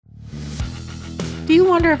Do you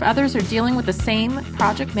wonder if others are dealing with the same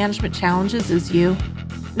project management challenges as you?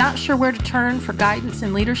 Not sure where to turn for guidance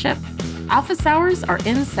and leadership? Office hours are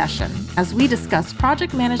in session as we discuss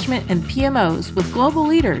project management and PMOs with global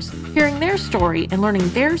leaders, hearing their story and learning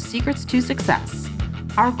their secrets to success.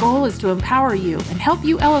 Our goal is to empower you and help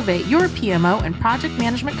you elevate your PMO and project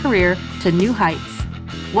management career to new heights.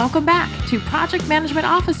 Welcome back to Project Management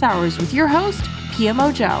Office Hours with your host,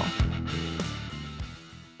 PMO Joe.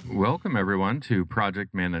 Welcome, everyone, to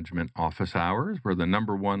Project Management Office Hours. We're the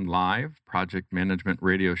 #1 live project management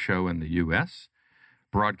radio show in the U.S.,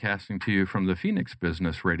 broadcasting to you from the Phoenix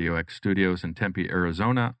Business RadioX studios in Tempe,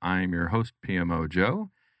 Arizona. I'm your host, PMO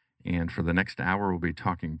Joe, and for the next hour, we'll be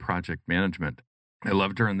talking project management. I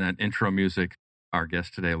loved her in that intro music. Our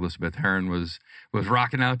guest today, Elizabeth Harrin, was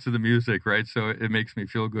rocking out to the music, right? So it makes me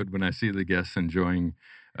feel good when I see the guests enjoying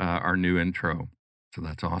our new intro. So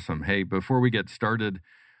that's awesome. Hey, before we get started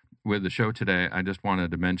with the show today, I just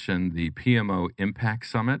wanted to mention the PMO Impact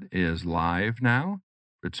Summit is live now.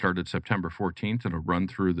 It started September 14th and it'll run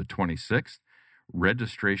through the 26th.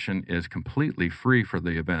 Registration is completely free for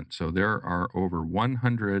the event. So there are over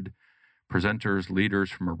 100 presenters,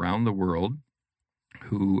 leaders from around the world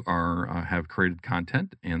who have created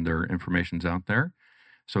content and their information's out there.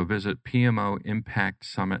 So visit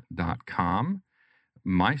PMOImpactSummit.com.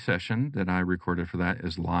 My session that I recorded for that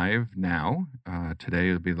is live now.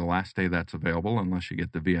 Today will be the last day that's available unless you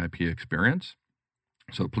get the VIP experience.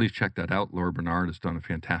 So please check that out. Laura Bernard has done a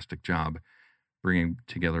fantastic job bringing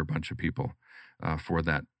together a bunch of people for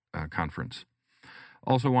that conference.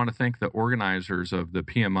 Also want to thank the organizers of the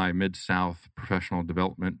PMI Mid-South Professional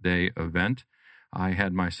Development Day event. I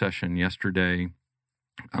had my session yesterday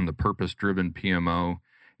on the purpose-driven PMO,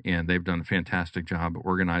 and they've done a fantastic job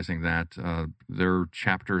organizing that. Their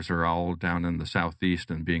chapters are all down in the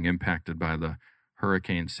Southeast and being impacted by the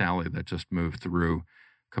Hurricane Sally that just moved through.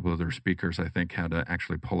 A couple of their speakers, I think, had to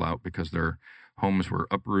actually pull out because their homes were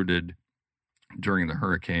uprooted during the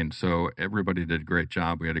hurricane. So everybody did a great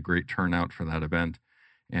job. We had a great turnout for that event,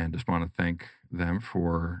 and just want to thank them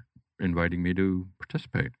for inviting me to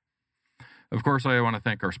participate. Of course, I want to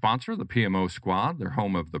thank our sponsor, the PMO Squad. They're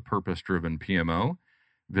home of the purpose-driven PMO.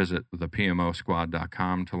 Visit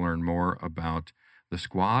thepmosquad.com to learn more about the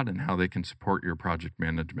squad and how they can support your project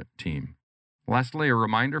management team. Lastly, a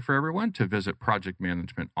reminder for everyone to visit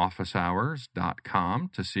projectmanagementofficehours.com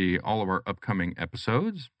to see all of our upcoming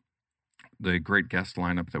episodes, the great guest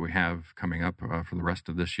lineup that we have coming up for the rest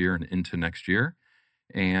of this year and into next year,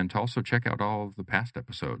 and to also check out all of the past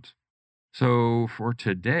episodes. So for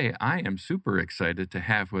today, I am super excited to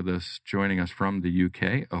have with us, joining us from the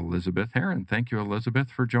UK, Elizabeth Harrin. Thank you, Elizabeth,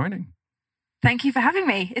 for joining. Thank you for having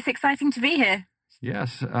me. It's exciting to be here.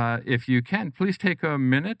 Yes. If you can, please take a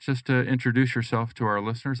minute just to introduce yourself to our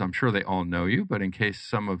listeners. I'm sure they all know you, but in case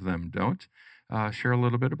some of them don't, share a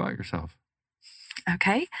little bit about yourself.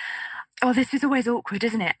 Okay. Oh, this is always awkward,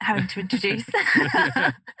 isn't it? Having to introduce.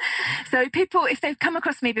 So people, if they've come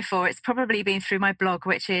across me before, it's probably been through my blog,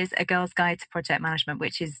 which is A Girl's Guide to Project Management,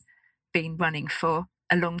 which has been running for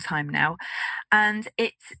a long time now. And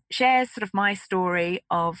it shares sort of my story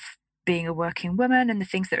of being a working woman and the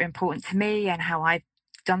things that are important to me and how I've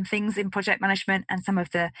done things in project management and some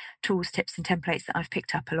of the tools, tips and templates that I've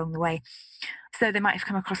picked up along the way. So they might have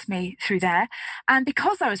come across me through there. And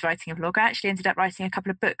because I was writing a blog, I actually ended up writing a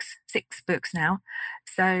couple of books, 6 books now.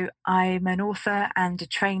 So I'm an author and a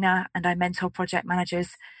trainer and I mentor project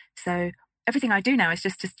managers. So everything I do now is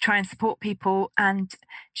just to try and support people and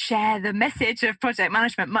share the message of project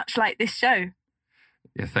management, much like this show.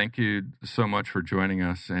 Yeah, thank you so much for joining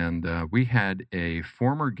us. And we had a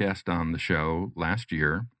former guest on the show last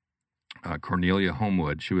year, Cornelia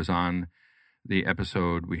Homewood. She was on the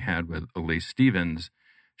episode we had with Elise Stevens.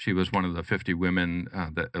 She was one of the 50 women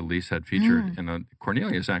that Elise had featured. And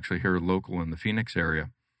Cornelia is actually here local in the Phoenix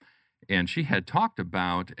area. And she had talked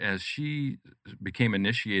about, as she became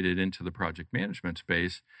initiated into the project management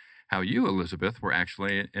space, how you, Elizabeth, were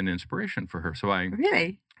actually an inspiration for her. So I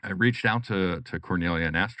reached out to Cornelia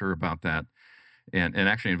and asked her about that, and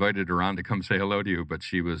actually invited her on to come say hello to you, but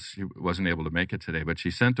she wasn't able to make it today. But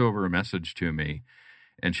she sent over a message to me,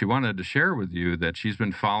 and she wanted to share with you that she's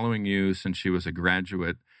been following you since she was a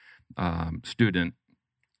graduate student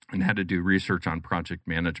and had to do research on project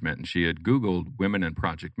management. And she had Googled women in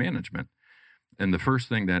project management. And the first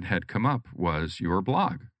thing that had come up was your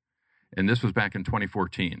blog. And this was back in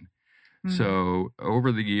 2014. Mm-hmm. So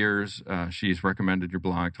over the years, she's recommended your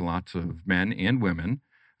blog to lots of men and women.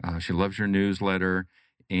 She loves your newsletter.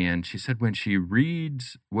 And she said when she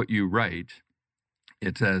reads what you write,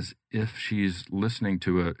 it's as if she's listening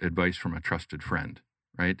to advice from a trusted friend.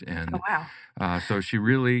 right? And Oh, wow. so she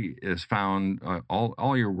really has found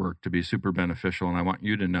all your work to be super beneficial. And I want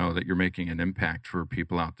you to know that you're making an impact for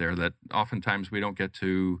people out there that oftentimes we don't get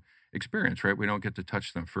to experience, right? We don't get to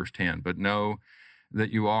touch them firsthand, but know that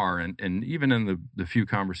you are. And even in the few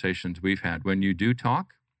conversations we've had, when you do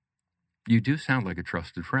talk, you do sound like a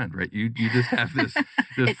trusted friend, right? You just have this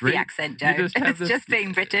It's great the accent, Joe. You just have It's just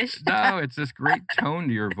being British. No, it's this great tone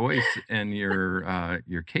to your voice and your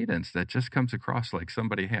cadence that just comes across like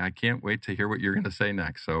somebody. Hey, I can't wait to hear what you're going to say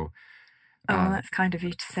next. So, Oh, that's kind of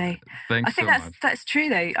you to say. thanks I think so much. that's true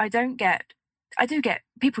though. I do get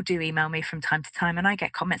people do email me from time to time, and I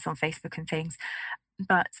get comments on Facebook and things,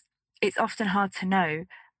 but it's often hard to know,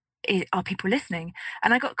 are people listening?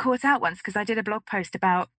 And I got caught out once because I did a blog post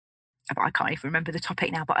about, I can't even remember the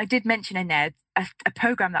topic now, but I did mention in there a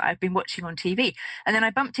program that I've been watching on TV. And then I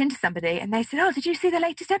bumped into somebody and they said, "Oh, did you see the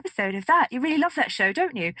latest episode of that? You really love that show,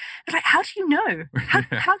 don't you?" I was like, "How do you know?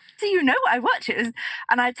 How do you know what I watch?" And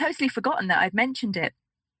I'd totally forgotten that I'd mentioned it.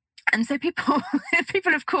 And so people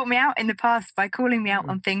have caught me out in the past by calling me out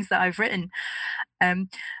on things that I've written. And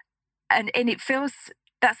it feels,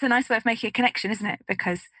 that's a nice way of making a connection, isn't it?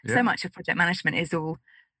 Because so much of project management is all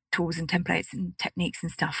tools and templates and techniques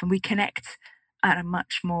and stuff, and we connect at a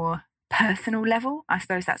much more personal level. I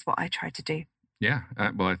suppose that's what I try to do. Yeah,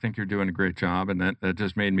 well, I think you're doing a great job, and that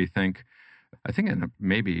just made me think. I think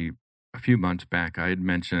maybe a few months back, I had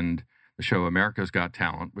mentioned the show America's Got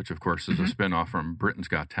Talent, which of course is a spinoff from Britain's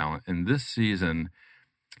Got Talent. And this season,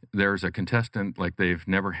 there's a contestant like they've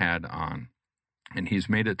never had on, and he's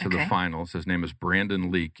made it to the finals. His name is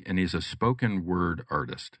Brandon Leake, and he's a spoken word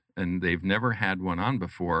artist, and they've never had one on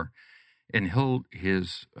before. And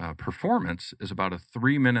his performance is about a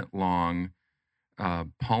 3-minute long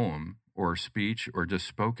poem or speech or just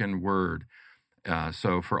spoken word.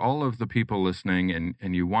 So for all of the people listening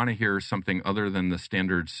and you want to hear something other than the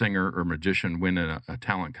standard singer or magician win a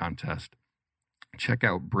talent contest, check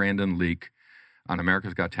out Brandon Leake on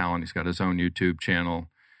America's Got Talent. He's got his own YouTube channel.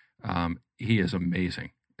 He is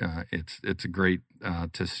amazing. It's great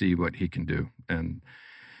to see what he can do. And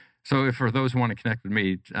so if for those who want to connect with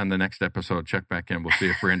me on the next episode, check back in. We'll see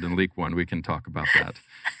if Brandon Leake won. We can talk about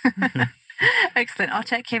that. Excellent. I'll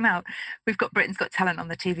check him out. We've got Britain's Got Talent on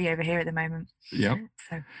the TV over here at the moment. Yep.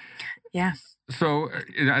 So, yeah. So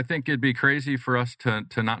I think it'd be crazy for us to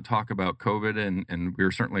not talk about COVID, and we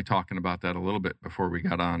were certainly talking about that a little bit before we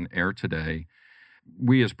got on air today.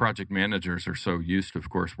 We as project managers are so used to, of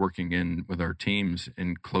course, working in with our teams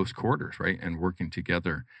in close quarters, right, and working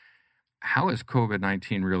together. How has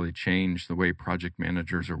COVID-19 really changed the way project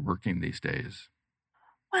managers are working these days?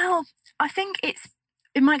 Well, I think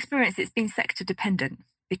in my experience, it's been sector dependent,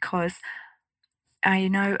 because I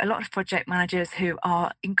know a lot of project managers who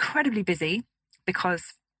are incredibly busy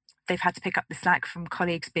because they've had to pick up the slack from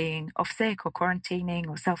colleagues being off sick or quarantining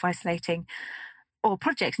or self-isolating, or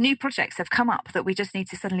new projects have come up that we just need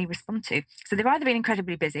to suddenly respond to. So they've either been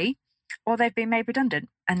incredibly busy or they've been made redundant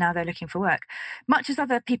and now they're looking for work, much as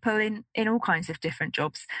other people in all kinds of different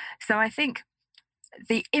jobs. So I think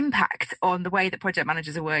the impact on the way that project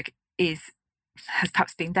managers work has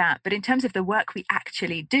perhaps been that. But in terms of the work we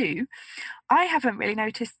actually do, I haven't really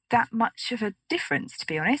noticed that much of a difference, to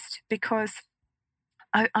be honest, because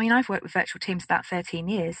I mean, I've worked with virtual teams about 13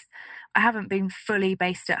 years. I haven't been fully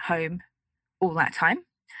based at home all that time,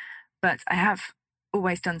 but I have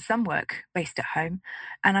always done some work based at home.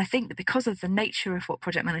 And I think that because of the nature of what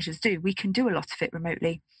project managers do, we can do a lot of it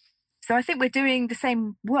remotely. So I think we're doing the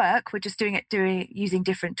same work, we're just doing it using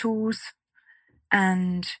different tools.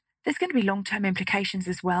 And there's going to be long-term implications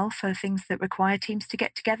as well for things that require teams to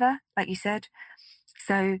get together, like you said.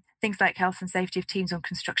 So things like health and safety of teams on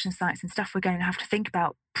construction sites and stuff, we're going to have to think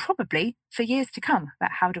about probably for years to come,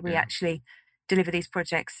 about how do we actually deliver these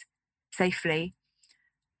projects safely.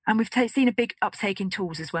 And we've seen a big uptake in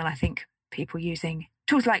tools as well. I think people using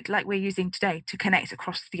tools like we're using today to connect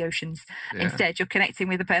across the oceans. Yeah. Instead, you're connecting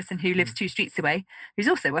with a person who lives 2 streets away, who's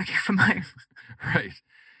also working from home. Right.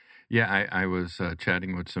 Yeah, I was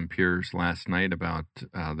chatting with some peers last night about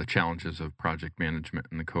the challenges of project management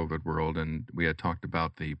in the COVID world, and we had talked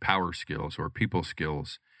about the power skills or people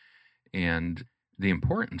skills and the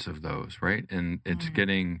importance of those, right? And it's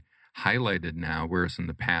getting highlighted now, whereas in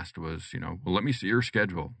the past was, well, let me see your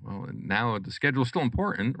schedule. Well, now the schedule is still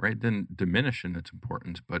important, right? Then diminish in its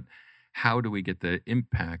importance, but how do we get the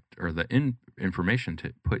impact or the information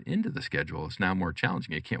to put into the schedule is now more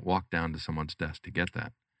challenging. You can't walk down to someone's desk to get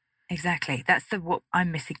that. Exactly. That's what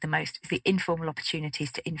I'm missing the most, is the informal opportunities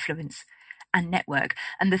to influence and network.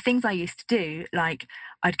 And the things I used to do, like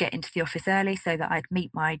I'd get into the office early so that I'd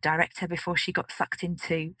meet my director before she got sucked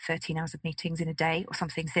into 13 hours of meetings in a day or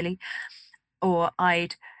something silly. Or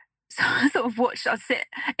I'd sort of I'd sit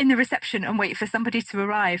in the reception and wait for somebody to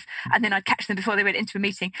arrive, and then I'd catch them before they went into a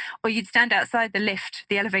meeting. Or you'd stand outside the lift,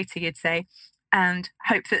 the elevator, you'd say, and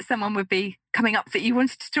hope that someone would be coming up that you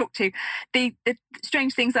wanted to talk to. The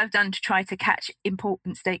strange things I've done to try to catch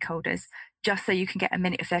important stakeholders, just so you can get a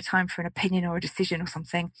minute of their time for an opinion or a decision or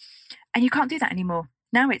something. And you can't do that anymore.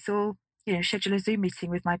 Now it's all, schedule a Zoom meeting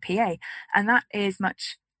with my PA. And that is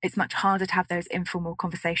it's much harder to have those informal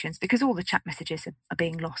conversations because all the chat messages are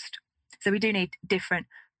being lost. So we do need different,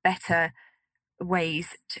 better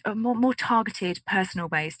ways, more targeted, personal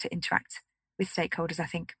ways to interact with stakeholders, I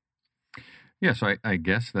think. Yeah, so I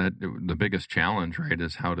guess that the biggest challenge, right,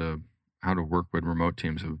 is how to work with remote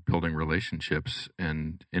teams of building relationships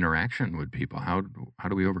and interaction with people. How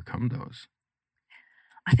do we overcome those?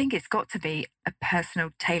 I think it's got to be a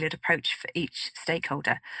personal, tailored approach for each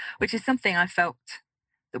stakeholder, which is something I felt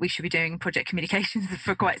that we should be doing in project communications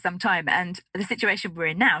for quite some time. And the situation we're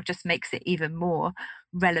in now just makes it even more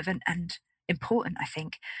relevant and important, I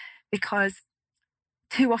think, because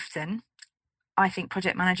too often, I think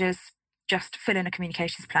project managers just fill in a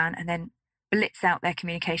communications plan and then blitz out their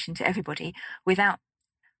communication to everybody without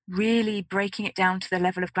really breaking it down to the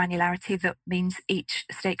level of granularity that means each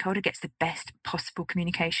stakeholder gets the best possible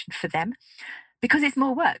communication for them, because it's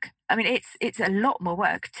more work. I mean, it's a lot more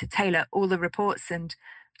work to tailor all the reports and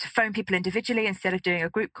to phone people individually instead of doing a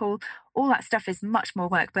group call. All that stuff is much more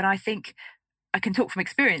work, but I think I can talk from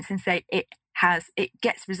experience and say it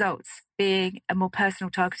gets results. Being a more personal,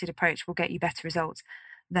 targeted approach will get you better results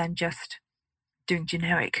than just doing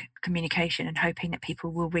generic communication and hoping that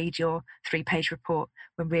people will read your 3-page report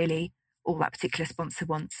when really all that particular sponsor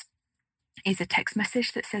wants is a text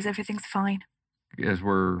message that says everything's fine. As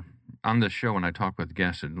we're on this show and I talk with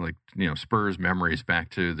guests, it spurs memories back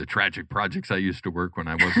to the tragic projects I used to work when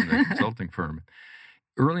I was in the consulting firm.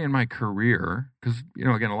 Early in my career, because,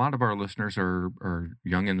 again, a lot of our listeners are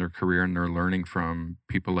young in their career and they're learning from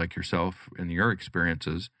people like yourself and your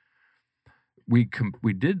experiences. We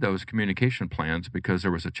did those communication plans because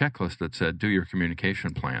there was a checklist that said, do your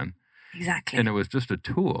communication plan. Exactly. And it was just a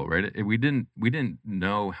tool, right? We didn't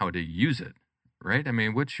know how to use it, right? I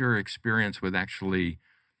mean, what's your experience with actually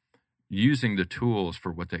using the tools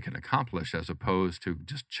for what they can accomplish as opposed to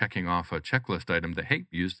just checking off a checklist item that, hey,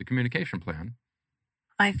 use the communication plan?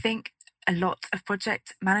 I think a lot of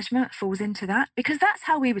project management falls into that because that's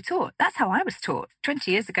how we were taught. That's how I was taught 20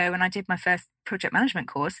 years ago when I did my first project management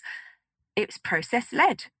course. It's process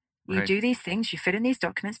led. You do these things, you fill in these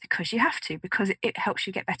documents because you have to, because it helps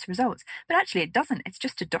you get better results. But actually it doesn't. It's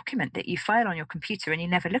just a document that you file on your computer and you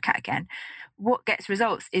never look at again. What gets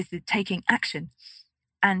results is the taking action.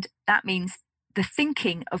 And that means the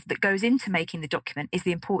thinking that goes into making the document is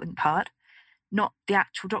the important part, not the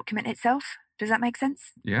actual document itself. Does that make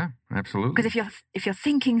sense? Yeah, absolutely. Because if you're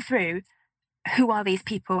thinking through, who are these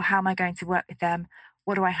people? How am I going to work with them?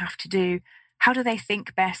 What do I have to do? How do they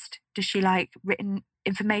think best? Does she like written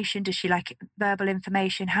information? Does she like verbal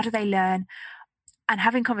information? How do they learn? And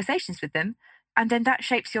having conversations with them. And then that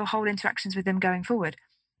shapes your whole interactions with them going forward.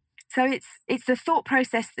 So it's the thought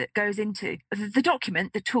process that goes into the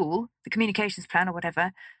document, the tool, the communications plan or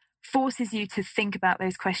whatever, forces you to think about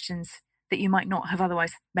those questions that you might not have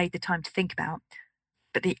otherwise made the time to think about.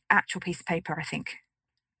 But the actual piece of paper, I think,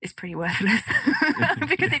 is pretty worthless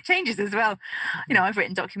because it changes as well. I've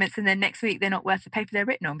written documents and then next week they're not worth the paper they're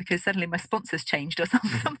written on because suddenly my sponsor's changed or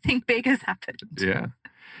something big has happened. Yeah.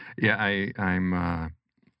 I'm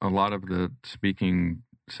a lot of the speaking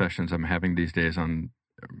sessions I'm having these days on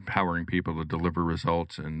empowering people to deliver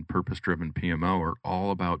results and purpose-driven PMO are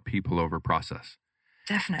all about people over process.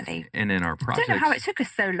 Definitely. And in our projects, I don't know how it took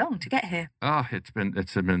us so long to get here. Oh, it's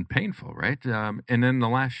been painful, right? And then the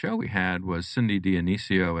last show we had was Cindy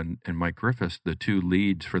Dionisio and Mike Griffiths, the two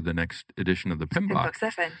leads for the next edition of the PMBOK. PMBOK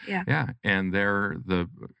 7, yeah. Yeah, and they're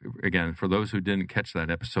again, for those who didn't catch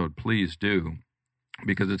that episode, please do,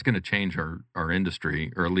 because it's going to change our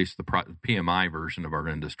industry, or at least the PMI version of our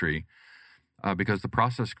industry, because the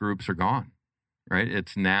process groups are gone, right?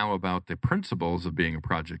 It's now about the principles of being a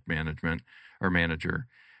project management or manager.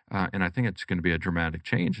 And I think it's going to be a dramatic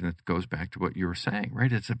change. And it goes back to what you were saying,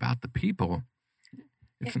 right? It's about the people.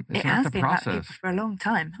 It's not the process. It has been about people for a long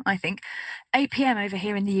time, I think. APM over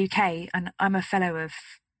here in the UK, and I'm a fellow of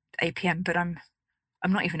APM, but I'm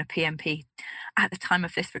not even a PMP at the time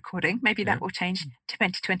of this recording. Maybe that will change to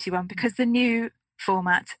 2021 because the new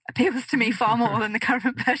format appeals to me far more than the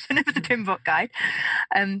current version of the PMBOK guide.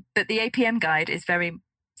 But the APM guide is very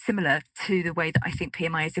similar to the way that I think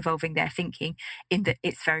PMI is evolving their thinking, in that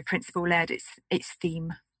it's very principle led. It's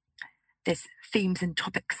theme. There's themes and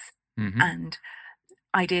topics and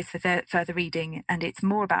ideas for further reading, and it's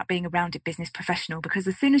more about being a rounded business professional, because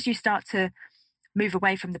as soon as you start to move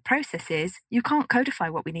away from the processes, you can't codify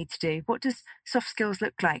what we need to do. What does soft skills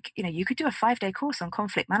look like? You could do a 5-day course on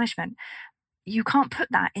conflict management. You can't put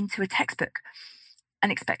that into a textbook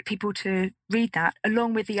and expect people to read that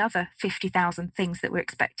along with the other 50,000 things that we're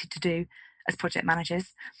expected to do as project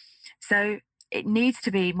managers. So it needs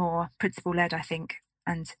to be more principle led, I think,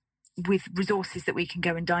 and with resources that we can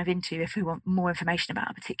go and dive into if we want more information about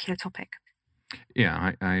a particular topic.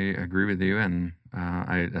 Yeah, I agree with you. And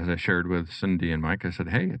as I shared with Cindy and Mike, I said,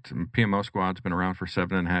 hey, PMO Squad's been around for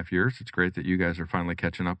 7.5 years. It's great that you guys are finally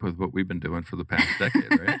catching up with what we've been doing for the past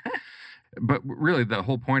decade, right? But really, the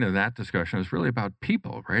whole point of that discussion is really about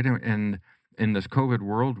people, right? And in this COVID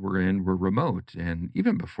world we're in, we're remote. And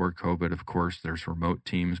even before COVID, of course, there's remote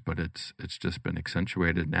teams, but it's just been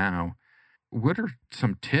accentuated now. What are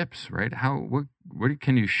some tips, right? What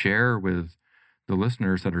can you share with the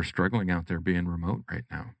listeners that are struggling out there being remote right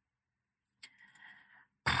now?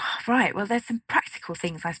 Right. Well, there's some practical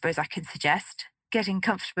things I suppose I can suggest. Getting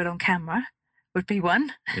comfortable on camera would be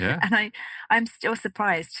one. Yeah. And I'm still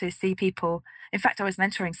surprised to see people. In fact, I was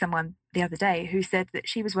mentoring someone the other day who said that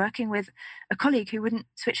she was working with a colleague who wouldn't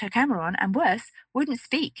switch her camera on, and worse, wouldn't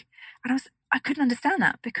speak. And I couldn't understand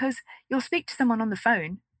that, because you'll speak to someone on the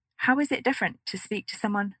phone. How is it different to speak to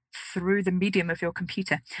someone through the medium of your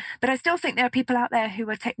computer? But I still think there are people out there who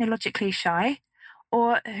are technologically shy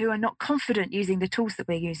or who are not confident using the tools that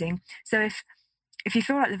we're using. So if you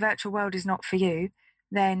feel like the virtual world is not for you,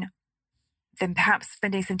 then perhaps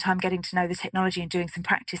spending some time getting to know the technology and doing some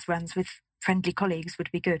practice runs with friendly colleagues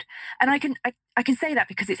would be good. And I can say that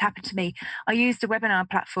because it's happened to me. I used a webinar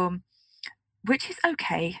platform, which is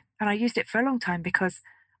okay. And I used it for a long time because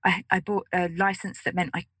I bought a license that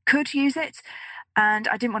meant I could use it, and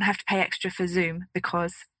I didn't want to have to pay extra for Zoom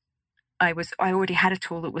because I already had a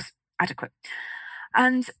tool that was adequate.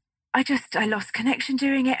 And I lost connection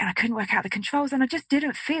doing it, and I couldn't work out the controls, and I just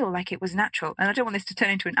didn't feel like it was natural. And I don't want this to turn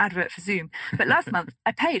into an advert for Zoom, but last month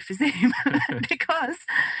I paid for Zoom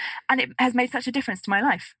and it has made such a difference to my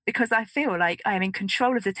life, because I feel like I am in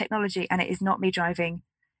control of the technology, and it is not me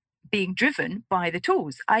being driven by the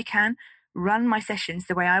tools. I can run my sessions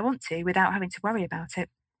the way I want to without having to worry about it.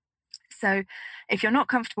 So if you're not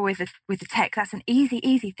comfortable with the tech, that's an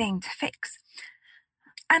easy thing to fix.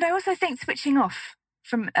 And I also think switching off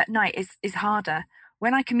from at night is harder.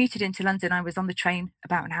 When I commuted into London, I was on the train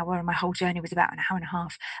about an hour, and my whole journey was about an hour and a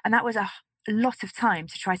half. And that was a lot of time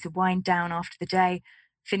to try to wind down after the day,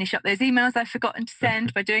 finish up those emails I've forgotten to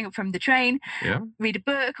send by doing it from the train, read a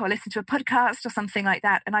book or listen to a podcast or something like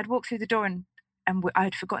that. And I'd walk through the door and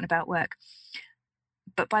I'd forgotten about work.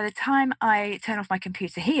 But by the time I turn off my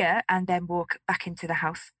computer here and then walk back into the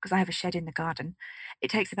house, because I have a shed in the garden, it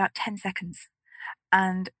takes about 10 seconds.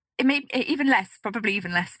 And it may probably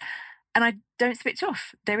even less. And I don't switch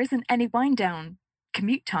off. There isn't any wind down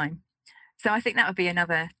commute time. So I think that would be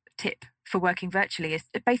another tip for working virtually. Is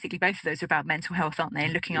basically both of those are about mental health, aren't they?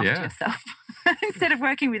 And looking after yourself instead of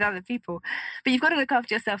working with other people. But you've got to look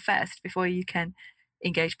after yourself first before you can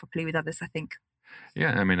engage properly with others, I think.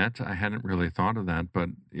 Yeah, I mean, I hadn't really thought of that, but,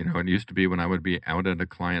 it used to be when I would be out at a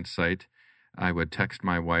client site, I would text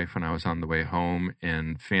my wife when I was on the way home,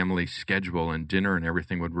 and family schedule and dinner and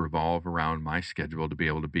everything would revolve around my schedule to be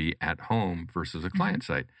able to be at home versus a client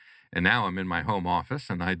site. And now I'm in my home office,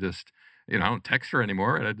 and I just, I don't text her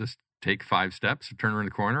anymore. And I just take 5 steps, turn around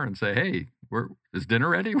the corner and say, hey, is dinner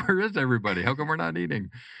ready? Where is everybody? How come we're not eating?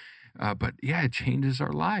 But yeah, it changes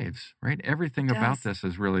our lives, right? Everything about this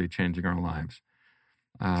is really changing our lives.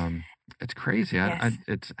 It's crazy. Yes.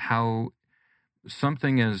 It's how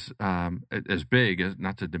something as big, as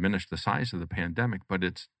not to diminish the size of the pandemic, but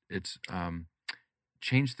it's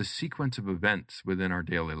changed the sequence of events within our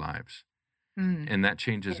daily lives. And that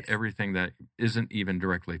changes everything that isn't even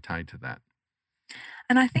directly tied to that.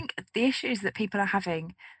 And I think the issues that people are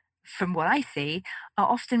having, from what I see, are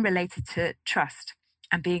often related to trust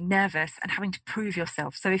and being nervous and having to prove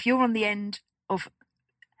yourself. So if you're on the end of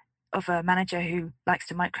a manager who likes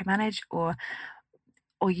to micromanage, or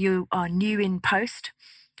you are new in post,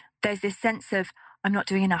 there's this sense of, I'm not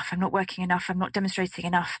doing enough, I'm not working enough, I'm not demonstrating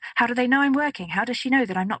enough. How do they know I'm working? How does she know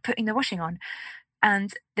that I'm not putting the washing on?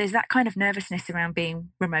 And there's that kind of nervousness around being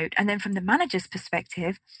remote. And then from the manager's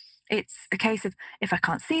perspective, It's a case of, if I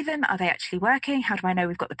can't see them, are they actually working? How do I know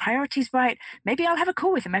we've got the priorities right? Maybe I'll have a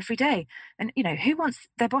call with them every day. And, who wants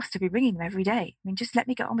their boss to be ringing them every day? I mean, just let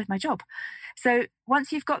me get on with my job. So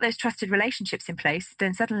once you've got those trusted relationships in place,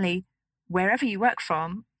 then suddenly wherever you work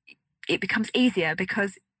from, it becomes easier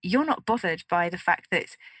because you're not bothered by the fact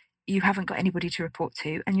that you haven't got anybody to report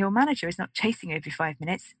to, and your manager is not chasing you every 5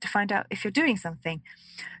 minutes to find out if you're doing something.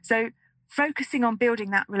 So focusing on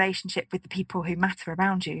building that relationship with the people who matter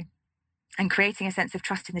around you and creating a sense of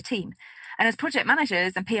trust in the team. And as project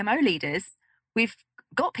managers and PMO leaders, we've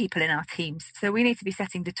got people in our teams. So we need to be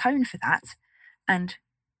setting the tone for that and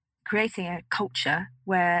creating a culture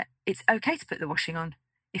where it's okay to put the washing on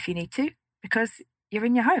if you need to, because you're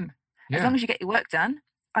in your home. Yeah. As long as you get your work done,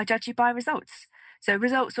 I judge you by results. So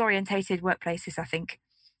results-orientated workplaces, I think,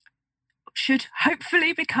 should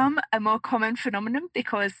hopefully become a more common phenomenon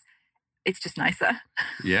because it's just nicer.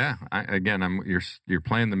 Yeah. You're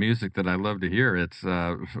playing the music that I love to hear. It's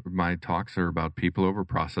my talks are about people over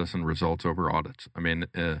process and results over audits. I mean,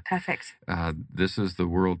 Perfect. This is the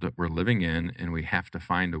world that we're living in, and we have to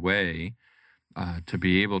find a way to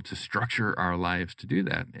be able to structure our lives to do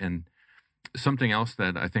that. And something else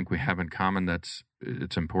that I think we have in common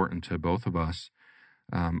it's important to both of us.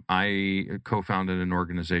 I co-founded an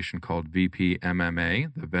organization called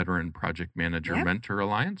VPMMA, the Veteran Project Manager Mentor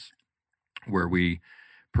Alliance, where we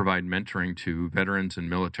provide mentoring to veterans and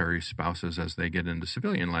military spouses as they get into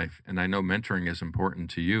civilian life. And I know mentoring is important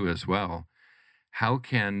to you as well. How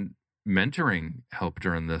can mentoring help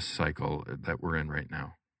during this cycle that we're in right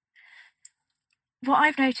now? What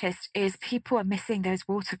I've noticed is people are missing those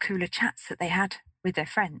water cooler chats that they had with their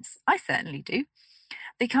friends. I certainly do.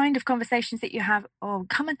 The kind of conversations that you have,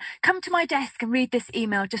 come to my desk and read this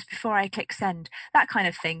email just before I click send, that kind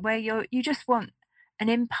of thing, where you just want an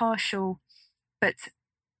impartial but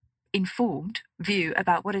informed view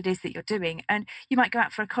about what it is that you're doing. And you might go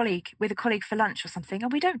out with a colleague for lunch or something,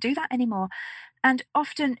 and we don't do that anymore. And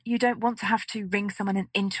often you don't want to have to ring someone and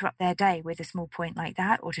interrupt their day with a small point like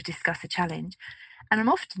that or to discuss a challenge. And I'm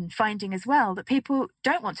often finding as well that people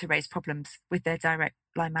don't want to raise problems with their direct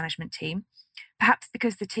line management team, perhaps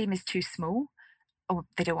because the team is too small, or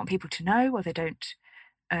they don't want people to know, or they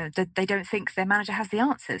don't think their manager has the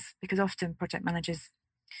answers, because often project managers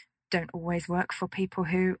don't always work for people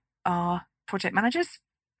who are project managers.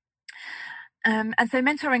 And so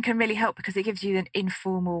mentoring can really help because it gives you an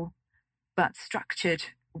informal but structured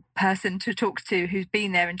person to talk to who's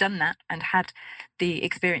been there and done that and had the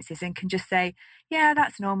experiences and can just say, yeah,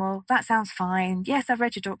 that's normal. That sounds fine. Yes, I've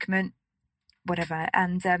read your document, whatever.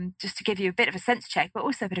 And just to give you a bit of a sense check, but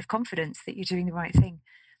also a bit of confidence that you're doing the right thing.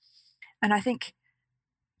 And I think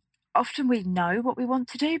often we know what we want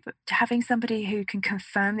to do, but having somebody who can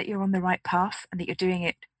confirm that you're on the right path and that you're doing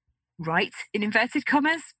it right, in inverted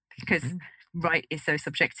commas, because right is so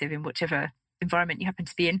subjective in whichever environment you happen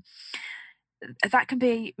to be in, that can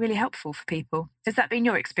be really helpful for people. Has that been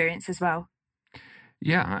your experience as well?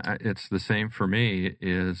 Yeah, it's the same for me.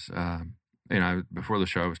 Before the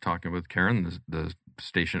show, I was talking with Karen, the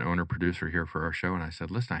station owner producer here for our show, and I said,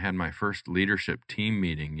 listen, I had my first leadership team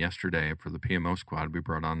meeting yesterday for the PMO squad. We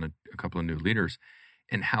brought on a couple of new leaders,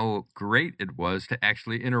 and how great it was to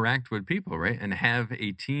actually interact with people, right? And have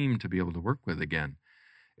a team to be able to work with again.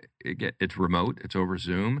 It's remote, it's over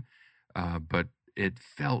Zoom, but it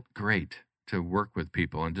felt great to work with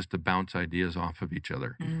people and just to bounce ideas off of each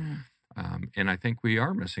other. And I think we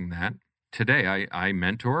are missing that. Today, I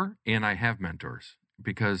mentor and I have mentors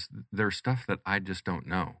because there's stuff that I just don't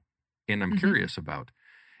know and I'm curious about.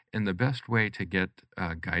 And the best way to get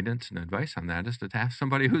guidance and advice on that is to ask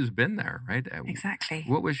somebody who's been there, right? Exactly.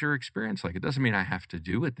 What was your experience like? It doesn't mean I have to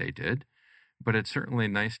do what they did, but it's certainly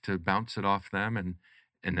nice to bounce it off them and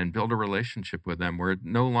then build a relationship with them where it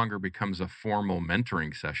no longer becomes a formal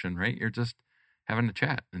mentoring session, right? You're just having a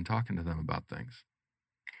chat and talking to them about things.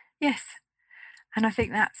 Yes. And I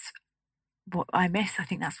think that's what I miss. I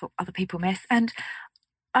think that's what other people miss. And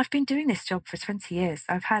I've been doing this job for 20 years.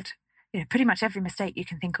 I've had, pretty much every mistake you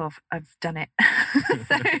can think of, I've done it.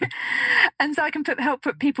 So I can help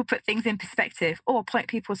people put things in perspective or point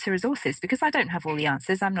people to resources because I don't have all the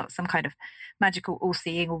answers. I'm not some kind of magical,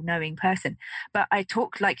 all-seeing, all-knowing person. But I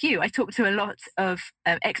talk like you. I talk to a lot of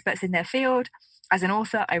experts in their field. As an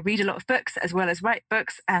author, I read a lot of books as well as write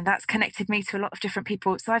books, and that's connected me to a lot of different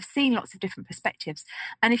people. So I've seen lots of different perspectives.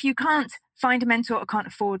 And if you can't find a mentor or can't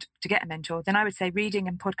afford to get a mentor, then I would say reading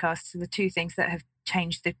and podcasts are the two things that have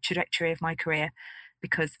changed the trajectory of my career,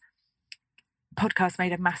 because podcasts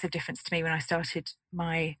made a massive difference to me when I started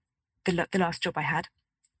the last job I had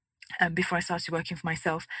before I started working for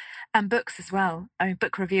myself. And books as well. I mean,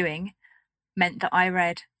 book reviewing meant that I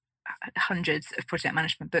read hundreds of project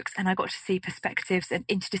management books, and I got to see perspectives and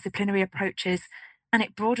interdisciplinary approaches, and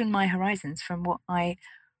it broadened my horizons from what I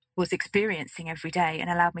was experiencing every day and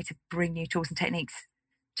allowed me to bring new tools and techniques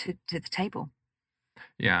to the table.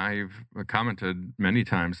 Yeah, I've commented many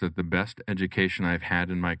times that the best education I've had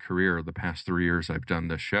in my career the past 3 years I've done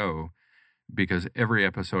this show, because every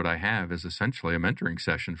episode I have is essentially a mentoring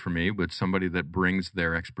session for me with somebody that brings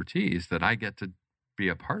their expertise that I get to be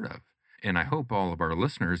a part of. And I hope all of our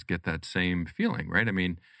listeners get that same feeling, right? I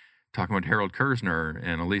mean, talking about Harold Kersner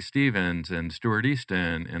and Elise Stevens and Stuart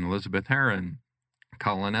Easton and Elizabeth Harrin,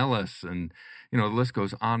 Colin Ellis, and the list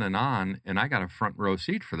goes on, and I got a front row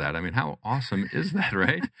seat for that. I mean, how awesome is that,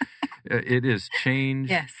 right? It has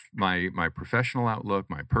changed my professional outlook,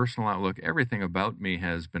 my personal outlook. Everything about me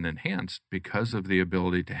has been enhanced because of the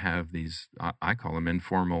ability to have these, I call them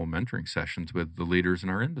informal mentoring sessions with the leaders in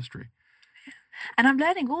our industry. And I'm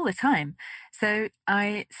learning all the time. So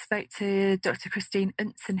I spoke to Dr. Christine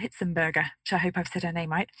Unzen-Hitzenberger, which I hope I've said her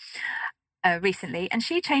name right, recently, and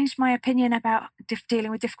she changed my opinion about dealing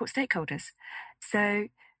with difficult stakeholders. So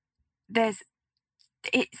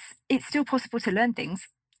it's still possible to learn things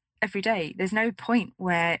every day. There's no point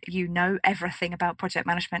where you know everything about project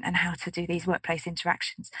management and how to do these workplace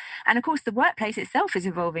interactions. And of course, the workplace itself is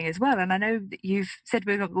evolving as well. And I know that you've said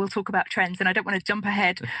we'll talk about trends, and I don't want to jump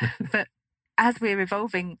ahead, but as we're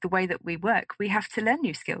evolving the way that we work, we have to learn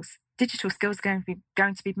new skills. Digital skills are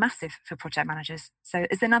going to be massive for project managers. So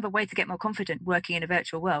it's another way to get more confident working in a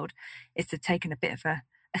virtual world, is to take a bit of a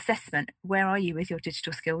assessment. Where are you with your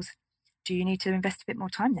digital skills? Do you need to invest a bit more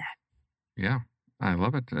time there? Yeah, I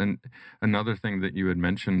love it. And another thing that you had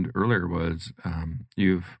mentioned earlier was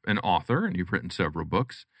you've an author and you've written several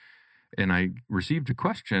books. And I received a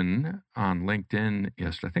question on LinkedIn,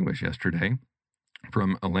 I think it was yesterday,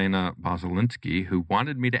 from Elena Bozolinsky, who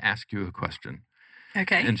wanted me to ask you a question.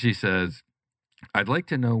 Okay. And she says, I'd like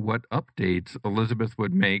to know what updates Elizabeth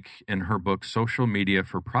would make in her book, Social Media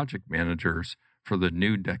for Project Managers, for the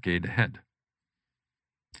new decade ahead.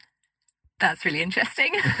 That's really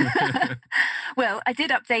interesting. Well, I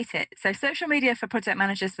did update it. So Social Media for Project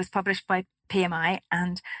Managers was published by PMI,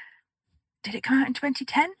 and did it come out in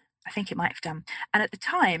 2010? I think it might have done. And at the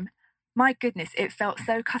time, my goodness, it felt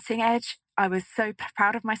so cutting edge. I was so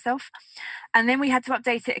proud of myself. And then we had to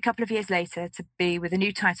update it a couple of years later to be with a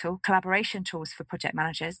new title, Collaboration Tools for Project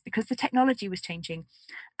Managers, because the technology was changing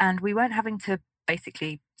and we weren't having to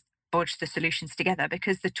basically bodge the solutions together,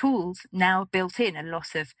 because the tools now built in a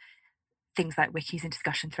lot of things like wikis and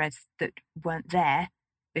discussion threads that weren't there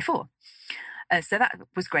before. So that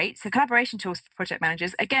was great. So Collaboration Tools for Project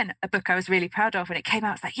Managers, again, a book I was really proud of. When it came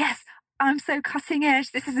out, it's like, yes, I'm so cutting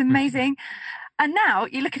edge. This is amazing. And now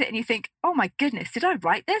you look at it and you think, oh my goodness, did I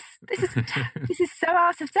write this? This is so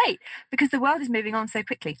out of date, because the world is moving on so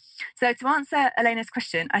quickly. So to answer Elena's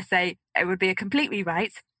question, I say it would be a complete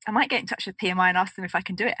rewrite. I might get in touch with PMI and ask them if I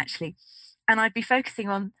can do it, actually. And I'd be focusing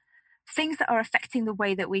on things that are affecting the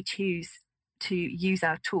way that we choose to use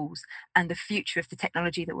our tools and the future of the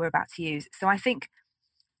technology that we're about to use. So I think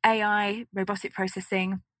AI, robotic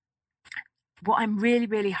processing, what I'm really,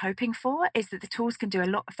 really hoping for is that the tools can do a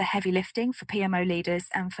lot of the heavy lifting for PMO leaders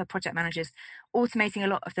and for project managers, automating a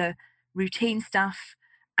lot of the routine stuff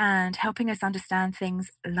and helping us understand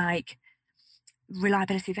things like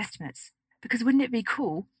reliability of estimates. Because wouldn't it be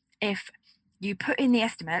cool if you put in the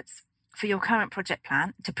estimates for your current project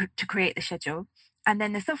plan to create the schedule, and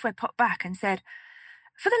then the software popped back and said,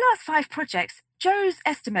 for the last 5 projects, Joe's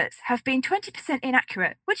estimates have been 20%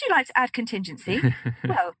 inaccurate. Would you like to add contingency?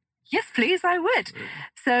 Well, yes, please, I would.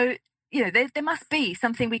 So, there must be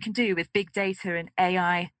something we can do with big data and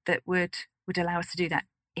AI that would allow us to do that.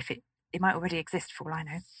 If it might already exist, for all I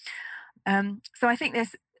know. So I think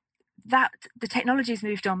there's that the technology has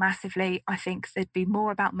moved on massively. I think there'd be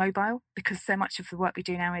more about mobile, because so much of the work we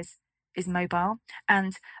do now is mobile.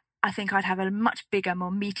 And I think I'd have a much bigger,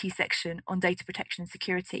 more meaty section on data protection and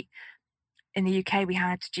security. In the UK, we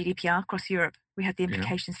had GDPR. Across Europe, we had the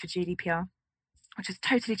implications for GDPR, which has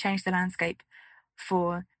totally changed the landscape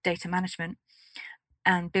for data management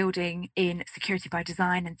and building in security by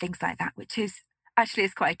design and things like that, which is actually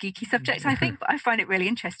is quite a geeky subject, I think, but I find it really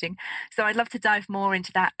interesting. So I'd love to dive more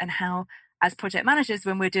into that, and how, as project managers,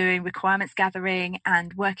 when we're doing requirements gathering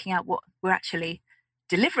and working out what we're actually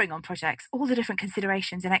delivering on projects, all the different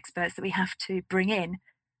considerations and experts that we have to bring in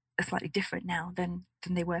are slightly different now than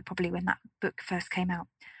they were probably when that book first came out.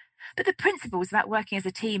 But the principles about working as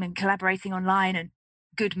a team and collaborating online, and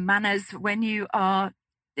good manners when you are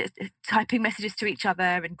typing messages to each other,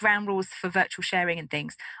 and ground rules for virtual sharing and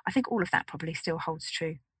things, I think all of that probably still holds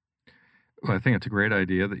true. Well, I think it's a great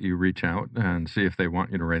idea that you reach out and see if they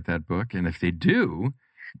want you to write that book. And if they do,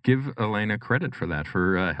 give Elena credit for that,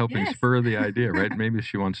 for helping Yes. spur the idea, right? Maybe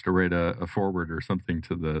she wants to write a foreword or something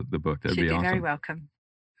to the book. That'd She'd be be awesome. very welcome.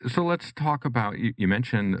 So let's talk about, you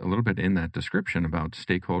mentioned a little bit in that description about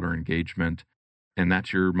stakeholder engagement, and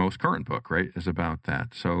that's your most current book, right, is about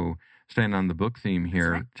that. So staying on the book theme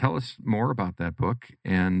here, right. Tell us more about that book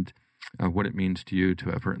and what it means to you to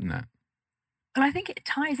have written that. Well, I think it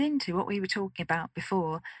ties into what we were talking about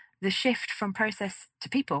before, the shift from process to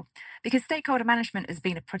people, because stakeholder management has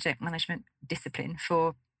been a project management discipline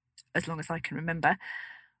for as long as I can remember.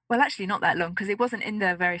 Well, actually, not that long, because it wasn't in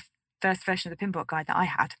the very first version of the PMBOK guide that I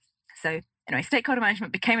had. So anyway, stakeholder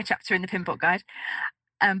management became a chapter in the PMBOK guide.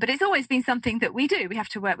 But it's always been something that we do. We have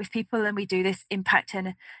to work with people, and we do this impact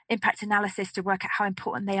analysis to work out how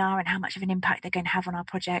important they are and how much of an impact they're going to have on our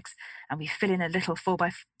projects. And we fill in a little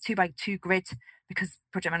 2x2 grid, because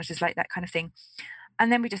project managers like that kind of thing.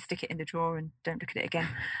 And then we just stick it in the drawer and don't look at it again.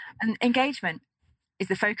 And engagement is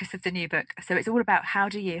the focus of the new book. So it's all about, how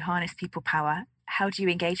do you harness people power? How do you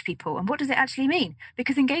engage people? And what does it actually mean?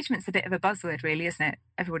 Because engagement's a bit of a buzzword, really, isn't it?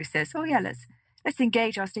 Everybody says, oh yeah, let's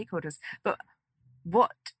engage our stakeholders. But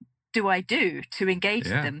what do I do to engage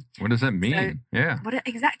them? What does that mean?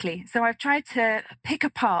 Exactly. So I've tried to pick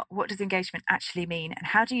apart, what does engagement actually mean, and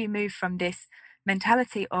how do you move from this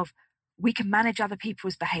mentality of, we can manage other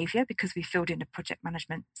people's behavior because we filled in a project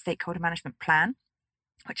management, stakeholder management plan,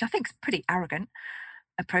 which I think is a pretty arrogant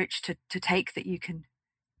approach to take, that you can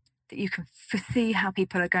foresee how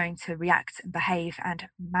people are going to react and behave and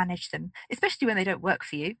manage them, especially when they don't work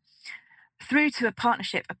for you, through to a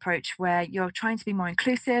partnership approach where you're trying to be more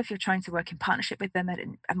inclusive, you're trying to work in partnership with them at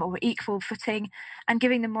a more equal footing, and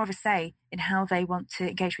giving them more of a say in how they want to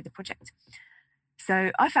engage with the project.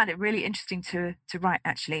 So I found it really interesting to write,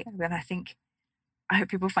 actually, and I hope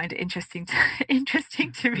people find it interesting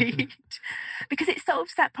to read, because it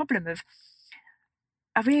solves that problem of,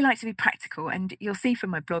 I really like to be practical, and you'll see from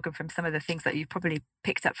my blog and from some of the things that you've probably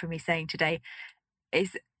picked up from me saying today,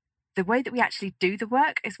 is the way that we actually do the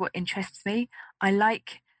work is what interests me. I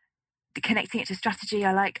like connecting it to strategy.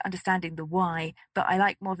 I like understanding the why, but I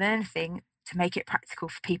like more than anything to make it practical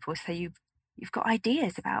for people. So you've got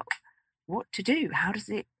ideas about what to do. How does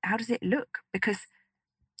it look? Because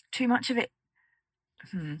too much of it,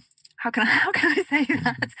 how can I say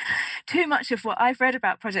that? Too much of what I've read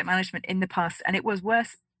about project management in the past, and it was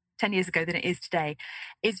worse 10 years ago than it is today,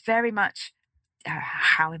 is very much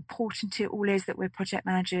how important it all is that we're project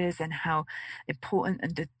managers, and how important,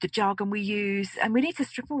 and the jargon we use. And we need to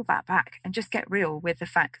strip all that back and just get real with the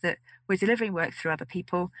fact that we're delivering work through other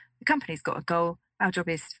people. The company's got a goal. Our job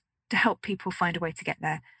is to help people find a way to get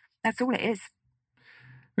there. That's all it is.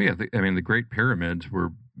 Yeah, the Great Pyramids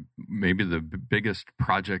were maybe the biggest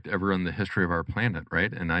project ever in the history of our planet,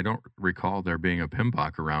 right? And I don't recall there being a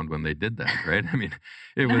PMBOK around when they did that, right? I mean,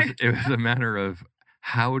 it was a matter of,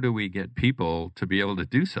 how do we get people to be able to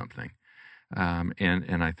do something?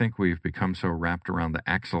 And I think we've become so wrapped around the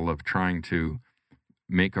axle of trying to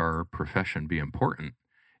make our profession be important.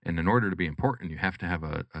 And in order to be important, you have to have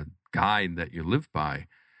a guide that you live by.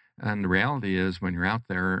 And the reality is, when you're out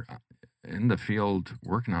there in the field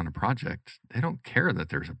working on a project, they don't care that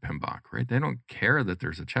there's a PMBOK, right? They don't care that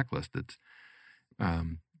there's a checklist. It's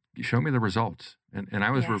show me the results. And I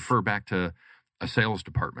always refer back to a sales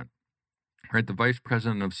department. Right, the vice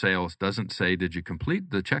president of sales doesn't say, did you complete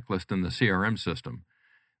the checklist in the CRM system?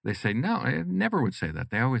 They say, no, I never would say that.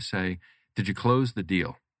 They always say, did you close the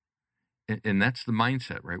deal? And that's the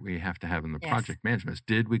mindset, right, we have to have in the project management is,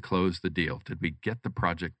 did we close the deal? Did we get the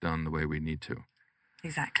project done the way we need to?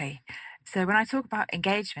 Exactly. So when I talk about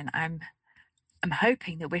engagement, I'm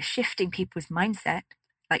hoping that we're shifting people's mindset,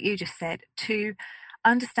 like you just said, to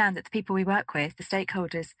understand that the people we work with, the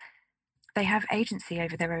stakeholders, they have agency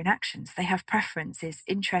over their own actions. They have preferences,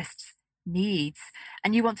 interests, needs,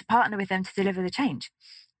 and you want to partner with them to deliver the change.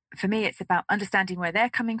 For me, it's about understanding where they're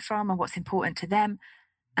coming from and what's important to them,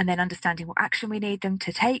 and then understanding what action we need them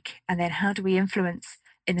to take, and then how do we influence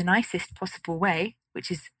in the nicest possible way, which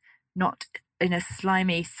is not in a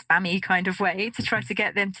slimy, spammy kind of way, to try to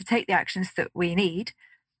get them to take the actions that we need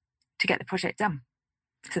to get the project done.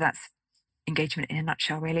 So that's engagement in a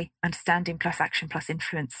nutshell, really. Understanding plus action plus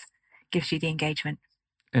influence gives you the engagement.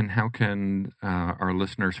 And how can our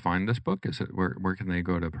listeners find this book? Is it where can they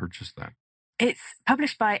go to purchase that? It's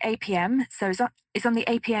published by APM, so it's on the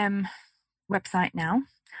APM website now,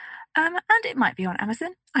 and it might be on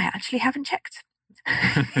Amazon. I actually haven't checked.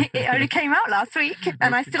 It only came out last week,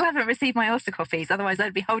 and I still haven't received my author copies. Otherwise,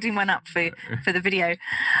 I'd be holding one up for the video.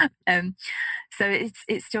 So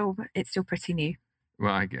it's still pretty new.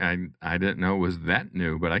 Well, I didn't know it was that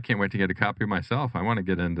new, but I can't wait to get a copy myself. I want to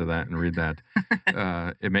get into that and read that.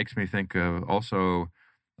 It makes me think of also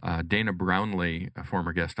Dana Brownlee, a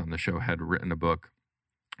former guest on the show, had written a book,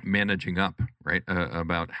 Managing Up, right,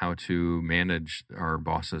 about how to manage our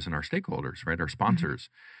bosses and our stakeholders, right, our sponsors.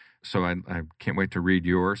 So I can't wait to read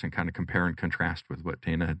yours and kind of compare and contrast with what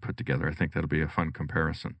Dana had put together. I think that'll be a fun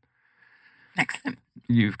comparison. Excellent.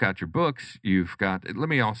 You've got your books. Let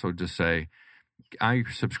me also just say, I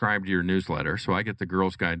subscribe to your newsletter, so I get the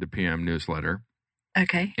Girls Guide to PM newsletter.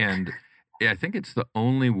 Okay. And I think it's the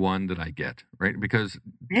only one that I get, right? Because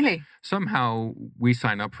really, somehow we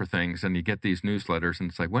sign up for things and you get these newsletters and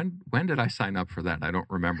it's like, when did I sign up for that? I don't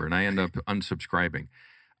remember. And I end up unsubscribing.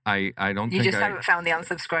 I don't you think just haven't found the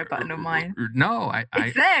unsubscribe button on mine. No,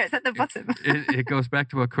 it's there. It's at the bottom. it goes back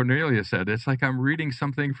to what Cornelia said. It's like I'm reading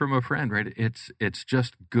something from a friend, right? It's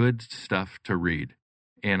just good stuff to read.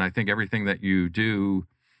 And I think everything that you do,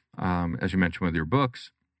 as you mentioned with your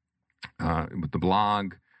books, with the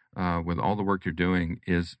blog, with all the work you're doing,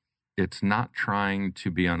 it's not trying to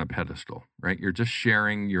be on a pedestal, right? You're just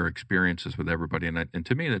sharing your experiences with everybody. And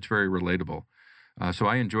to me, that's very relatable. So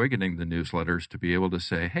I enjoy getting the newsletters to be able to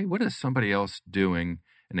say, hey, what is somebody else doing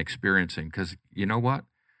and experiencing? Because you know what?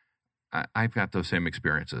 I've got those same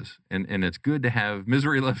experiences. And it's good to have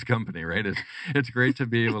misery loves company, right? It's great to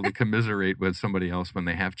be able to commiserate with somebody else when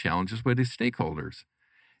they have challenges with his stakeholders.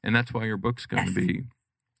 And that's why your book's going to be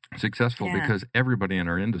successful, because everybody in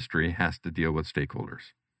our industry has to deal with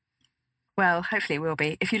stakeholders. Well, hopefully it will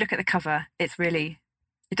be. If you look at the cover, it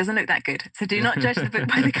doesn't look that good. So do not judge the book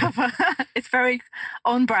by the cover. It's very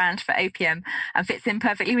on brand for APM and fits in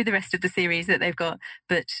perfectly with the rest of the series that they've got.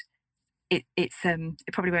 But it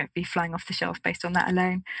probably won't be flying off the shelf based on that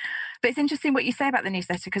alone. But it's interesting what you say about the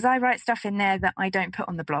newsletter, because I write stuff in there that I don't put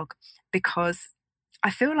on the blog, because I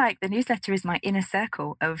feel like the newsletter is my inner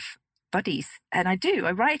circle of buddies. And I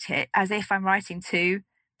write it as if I'm writing to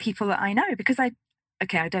people that I know, because I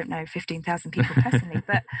don't know 15,000 people personally,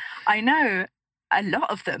 but I know a lot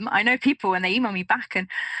of them. I know people and they email me back, and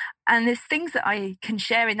there's things that I can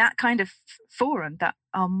share in that kind of forum that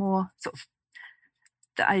are more sort of,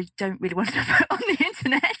 that I don't really want to put on the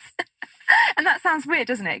internet. And that sounds weird,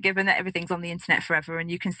 doesn't it? Given that everything's on the internet forever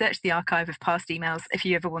and you can search the archive of past emails if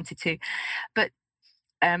you ever wanted to. But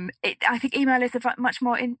I think email is a much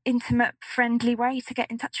more intimate, friendly way to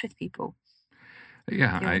get in touch with people.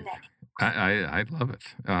 Yeah, I love it.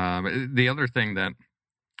 The other thing that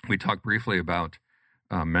we talked briefly about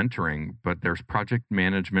mentoring, but there's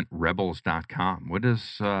projectmanagementrebels.com.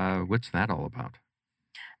 What's that all about?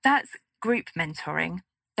 That's group mentoring.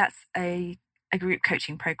 That's a group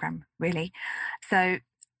coaching program, really. So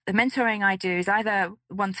the mentoring I do is either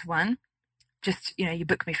one-to-one, just, you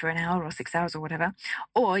book me for an hour or 6 hours or whatever,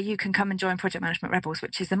 or you can come and join Project Management Rebels,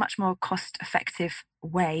 which is a much more cost-effective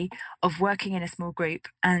way of working in a small group.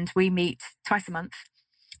 And we meet twice a month.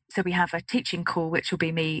 So we have a teaching call, which will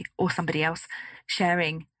be me or somebody else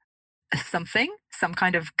sharing some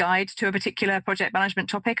kind of guide to a particular project management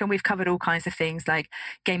topic. And we've covered all kinds of things like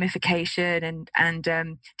gamification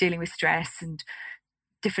and dealing with stress and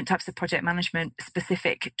different types of project management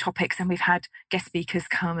specific topics. And we've had guest speakers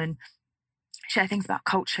come and share things about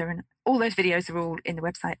culture, and all those videos are all in the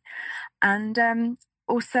website. And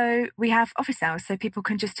also we have office hours, so people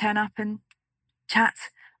can just turn up and chat.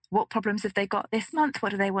 What problems have they got this month?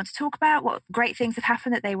 What do they want to talk about? What great things have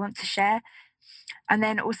happened that they want to share? And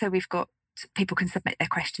then also we've got, people can submit their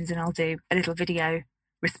questions and I'll do a little video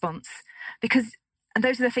response, and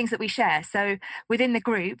those are the things that we share. So within the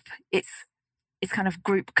group, it's kind of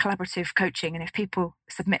group collaborative coaching. And if people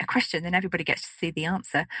submit a question, then everybody gets to see the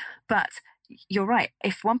answer. But you're right.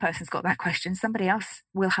 If one person's got that question, somebody else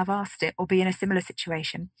will have asked it or be in a similar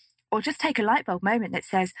situation. Or just take a light bulb moment that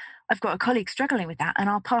says, I've got a colleague struggling with that, and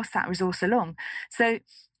I'll pass that resource along. So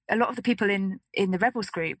a lot of the people in the Rebels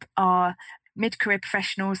group are mid-career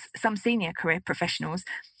professionals, some senior career professionals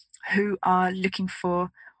who are looking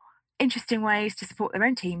for interesting ways to support their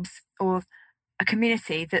own teams or a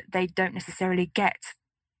community that they don't necessarily get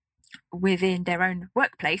within their own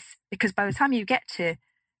workplace. Because by the time you get to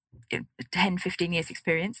 10, 15 years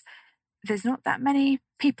experience, there's not that many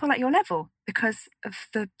people at your level because of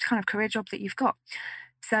the kind of career job that you've got.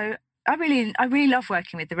 So I really love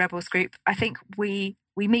working with the Rebels group. I think we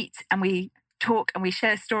meet and we talk and we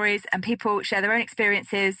share stories and people share their own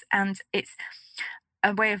experiences, and it's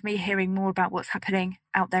a way of me hearing more about what's happening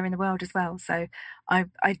out there in the world as well. So I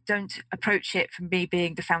don't approach it from me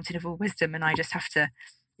being the fountain of all wisdom and I just have to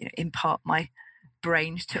impart my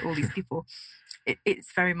brain to all these people.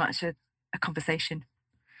 It's very much a conversation.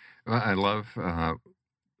 Well, I love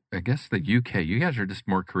I guess the UK, you guys are just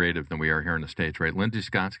more creative than we are here in the States, right? Lindsay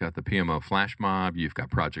Scott's got the PMO Flash Mob. You've got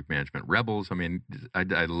Project Management Rebels. I mean,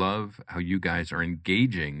 I love how you guys are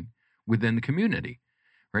engaging within the community,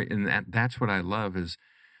 right? And that's what I love is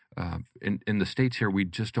in the States here, we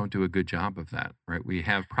just don't do a good job of that, right? We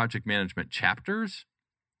have project management chapters,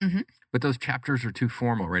 but those chapters are too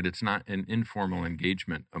formal, right? It's not an informal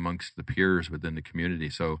engagement amongst the peers within the community.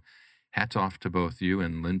 So hats off to both you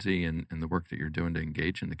and Lindsay and the work that you're doing to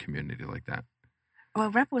engage in the community like that.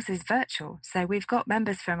 Well, Rebels is virtual. So we've got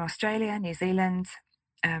members from Australia, New Zealand.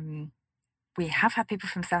 We have had people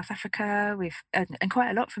from South Africa. And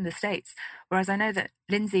quite a lot from the States. Whereas I know that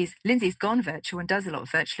Lindsay's gone virtual and does a lot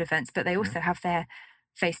of virtual events, but they also have their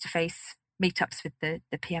face-to-face meetups with the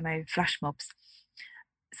PMO flash mobs.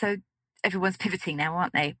 So everyone's pivoting now,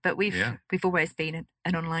 aren't they? But we've always been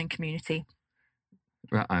an online community.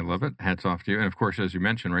 Well, I love it. Hats off to you. And of course, as you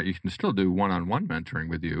mentioned, right, you can still do one-on-one mentoring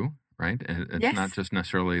with you, right? And it's not just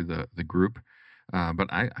necessarily the group, but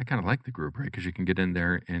I kind of like the group, right? Because you can get in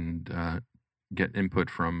there and get input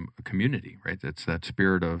from a community, right? It's that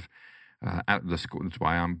spirit of out the school. That's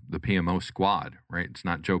why I'm the PMO squad, right? It's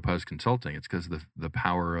not Joe Puzz Consulting. It's because of the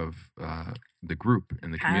power of the group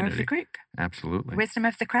in the community. Power of the group. Absolutely. Wisdom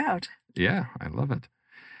of the crowd. Yeah, I love it.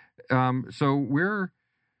 So we're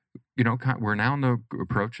now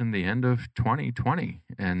approaching the end of 2020,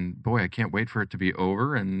 and boy, I can't wait for it to be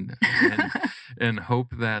over, and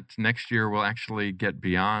hope that next year we'll actually get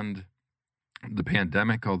beyond the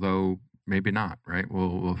pandemic. Although maybe not, right?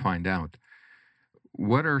 We'll find out.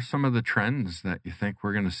 What are some of the trends that you think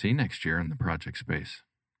we're going to see next year in the project space?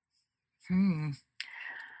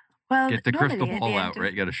 Well, get the crystal ball out,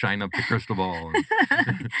 right? You got to shine up the crystal ball.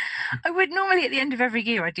 I would normally at the end of every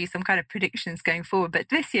year, I'd do some kind of predictions going forward. But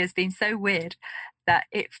this year's been so weird that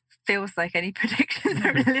it feels like any predictions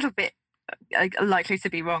are a little bit likely to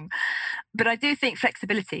be wrong. But I do think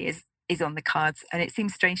flexibility is on the cards. And it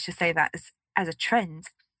seems strange to say that as a trend.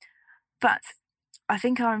 But I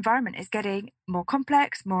think our environment is getting more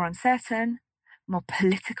complex, more uncertain, more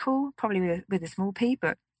political, probably with a small p,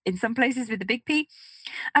 but in some places with a big P.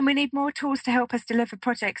 And we need more tools to help us deliver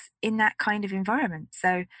projects in that kind of environment.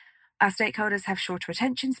 So our stakeholders have shorter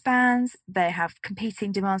attention spans. They have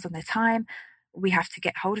competing demands on their time. We have to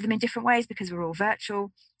get hold of them in different ways because we're all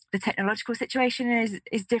virtual. The technological situation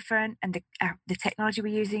is different, and the technology we're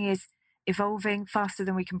using is evolving faster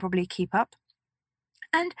than we can probably keep up.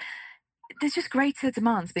 And there's just greater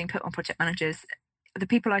demands being put on project managers. The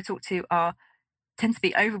people I talk to tend to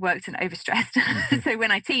be overworked and overstressed. So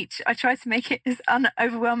when I teach, I try to make it as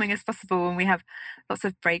overwhelming as possible, and we have lots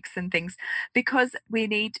of breaks and things because we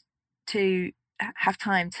need to have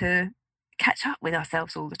time to catch up with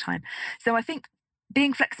ourselves all the time. So I think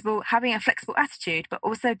being flexible, having a flexible attitude, but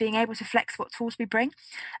also being able to flex what tools we bring.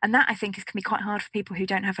 And that I think can be quite hard for people who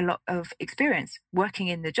don't have a lot of experience working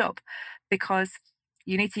in the job, because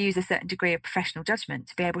you need to use a certain degree of professional judgment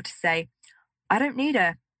to be able to say, I don't need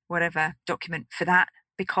a whatever document for that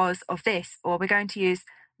because of this, or we're going to use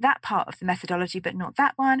that part of the methodology, but not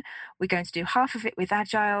that one. We're going to do half of it with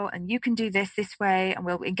Agile, and you can do this way, and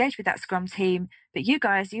we'll engage with that Scrum team. But you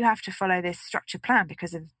guys, you have to follow this structured plan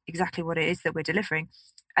because of exactly what it is that we're delivering.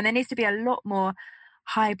 And there needs to be a lot more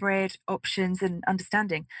hybrid options and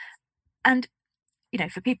understanding. And,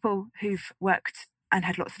 for people who've worked and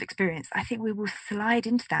had lots of experience, I think we will slide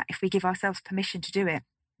into that if we give ourselves permission to do it.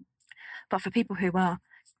 But for people who are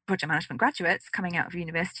project management graduates coming out of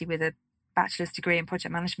university with a bachelor's degree in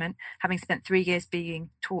project management, having spent 3 years being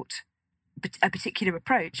taught a particular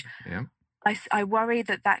approach, I worry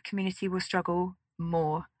that community will struggle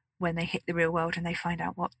more when they hit the real world and they find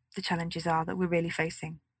out what the challenges are that we're really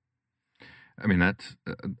facing. I mean, that's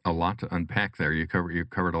a lot to unpack there. You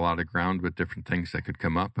covered a lot of ground with different things that could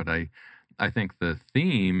come up, but I think the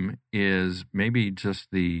theme is maybe just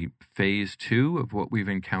the phase 2 of what we've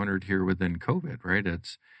encountered here within COVID, right?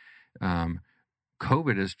 It's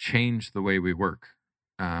COVID has changed the way we work.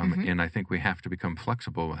 And I think we have to become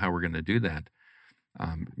flexible with how we're going to do that.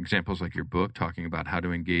 Examples like your book talking about how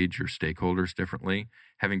to engage your stakeholders differently,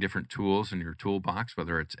 having different tools in your toolbox,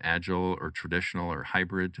 whether it's agile or traditional or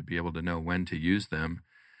hybrid, to be able to know when to use them.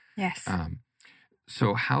 Yes.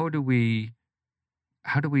 So how do we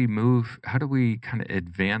kind of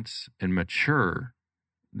advance and mature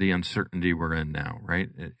the uncertainty we're in now, right?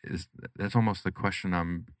 That's almost the question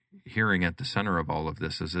I'm hearing at the center of all of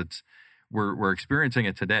this. We're experiencing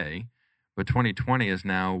it today, but 2020 is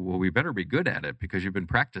now, well, we better be good at it because you've been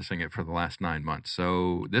practicing it for the last 9 months.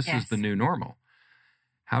 So this is the new normal.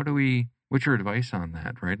 How do we What's your advice on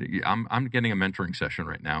that, right? I'm getting a mentoring session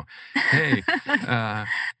right now. Hey,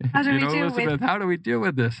 Elizabeth, how do we deal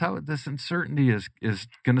with this? How this uncertainty is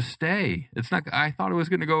going to stay? It's not. I thought it was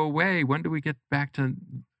going to go away. When do we get back to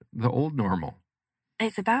the old normal?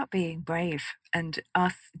 It's about being brave and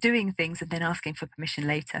doing things and then asking for permission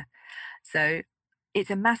later. So it's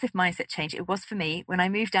a massive mindset change. It was for me when I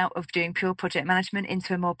moved out of doing pure project management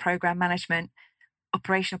into a more program management,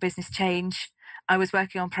 operational business change. I was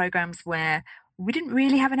working on programs where we didn't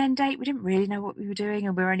really have an end date. We didn't really know what we were doing,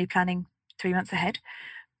 and we were only planning 3 months ahead.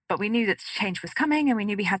 But we knew that change was coming, and we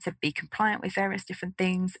knew we had to be compliant with various different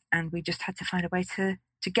things, and we just had to find a way to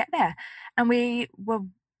get there. And we were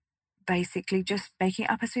basically just making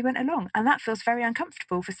it up as we went along. And that feels very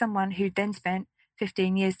uncomfortable for someone who then spent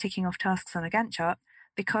 15 years ticking off tasks on a Gantt chart,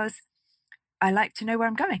 because I like to know where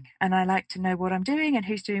I'm going, and I like to know what I'm doing and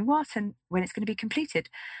who's doing what and when it's going to be completed.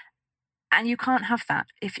 And you can't have that.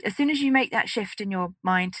 As soon as you make that shift in your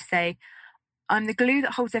mind to say, I'm the glue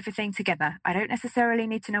that holds everything together. I don't necessarily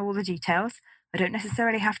need to know all the details. I don't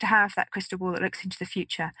necessarily have to have that crystal ball that looks into the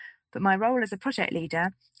future. But my role as a project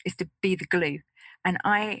leader is to be the glue. And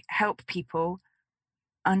I help people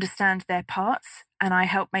understand their parts, and I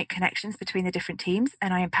help make connections between the different teams,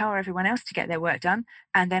 and I empower everyone else to get their work done.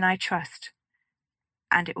 And then I trust.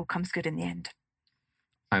 And it all comes good in the end.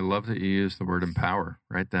 I love that you use the word empower,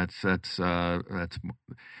 right? That's in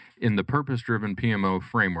the purpose-driven PMO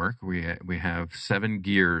framework. We have 7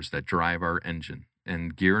 gears that drive our engine,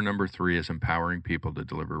 and gear number 3 is empowering people to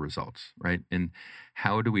deliver results, right? And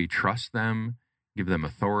how do we trust them, give them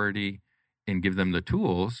authority, and give them the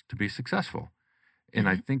tools to be successful? And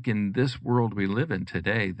I think in this world we live in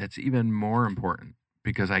today, that's even more important,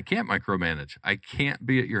 because I can't micromanage. I can't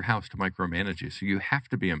be at your house to micromanage you, so you have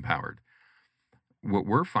to be empowered. What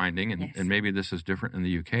we're finding, and maybe this is different in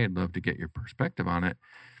the UK, I'd love to get your perspective on it,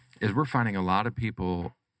 is we're finding a lot of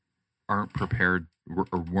people aren't prepared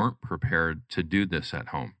or weren't prepared to do this at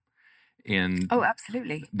home. And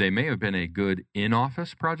absolutely. They may have been a good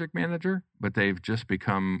in-office project manager, but they've just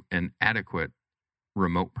become an adequate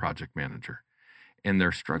remote project manager. And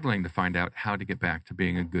they're struggling to find out how to get back to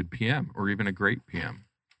being a good PM or even a great PM.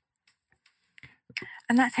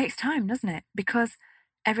 And that takes time, doesn't it? Because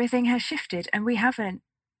everything has shifted, and we haven't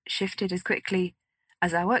shifted as quickly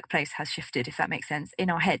as our workplace has shifted, if that makes sense,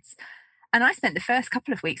 in our heads. And I spent the first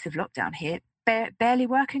couple of weeks of lockdown here barely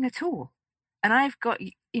working at all. And I've got,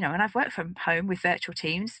 and I've worked from home with virtual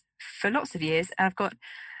teams for lots of years, and I've got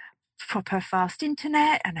proper fast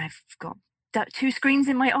internet, and I've got 2 screens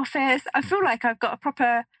in my office. I feel like I've got a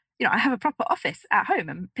proper, I have a proper office at home,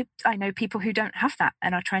 and I know people who don't have that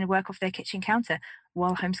and are trying to work off their kitchen counter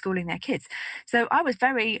while homeschooling their kids. So I was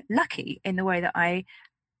very lucky in the way that I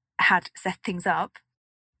had set things up,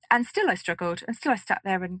 and still I struggled, and still I sat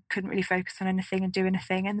there and couldn't really focus on anything and do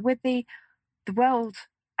anything. And with the world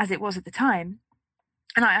as it was at the time,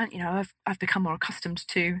 and I've become more accustomed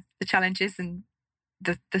to the challenges and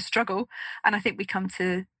the struggle, and I think we come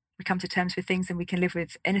to terms with things, and we can live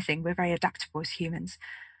with anything. We're very adaptable as humans.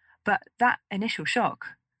 But that initial shock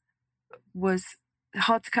was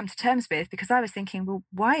hard to come to terms with, because I was thinking, well,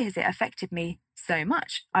 why has it affected me so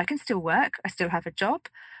much? I can still work. I still have a job.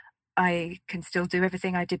 I can still do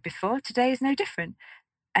everything I did before. Today is no different.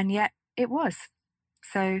 And yet it was.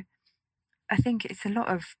 So I think it's a lot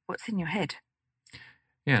of what's in your head.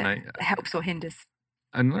 Yeah, that helps or hinders.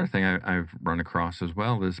 Another thing I've run across as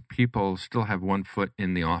well is people still have one foot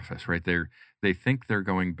in the office, right? They think they're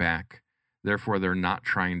going back. Therefore, they're not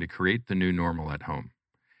trying to create the new normal at home.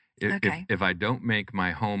 If I don't make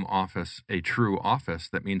my home office a true office,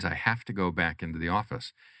 that means I have to go back into the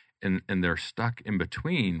office. And they're stuck in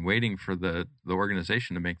between waiting for the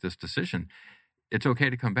organization to make this decision. It's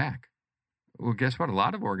okay to come back. Well, guess what? A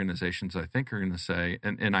lot of organizations, I think, are going to say,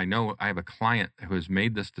 and I know I have a client who has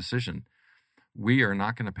made this decision, we are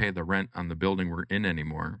not going to pay the rent on the building we're in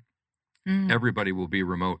anymore. Everybody will be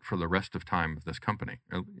remote for the rest of time of this company.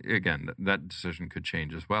 Again, that decision could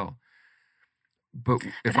change as well. But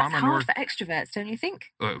if that's hard for extroverts, don't you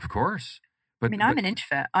think? Of course. But I'm an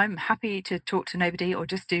introvert. I'm happy to talk to nobody or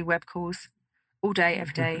just do web calls all day,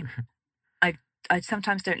 every day. I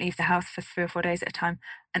sometimes don't leave the house for 3 or 4 days at a time,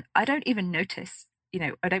 and I don't even notice.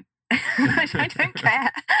 I don't. I don't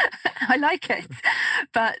care. I like it.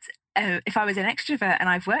 But if I was an extrovert, and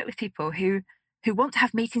I've worked with people who want to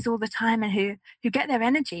have meetings all the time, and who get their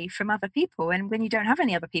energy from other people, and when you don't have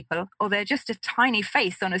any other people, or they're just a tiny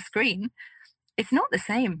face on a screen, it's not the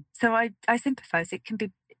same. So I sympathize.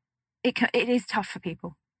 It is tough for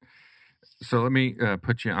people. So let me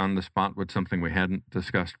put you on the spot with something we hadn't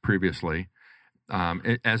discussed previously.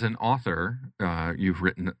 As an author, you've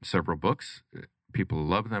written several books. People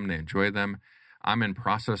love them. They enjoy them. I'm in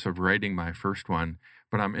process of writing my first one,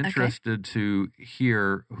 but I'm interested to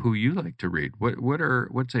hear who you like to read.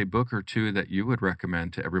 What's a book or two that you would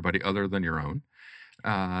recommend to everybody other than your own?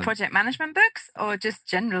 Project management books or just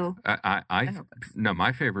general books? No,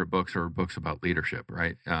 my favorite books are books about leadership,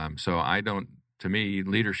 right? To me,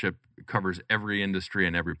 leadership covers every industry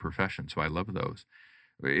and every profession. So I love those.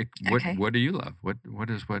 What do you love? What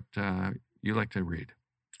you like to read?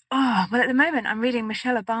 Oh, well, at the moment, I'm reading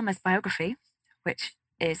Michelle Obama's biography, or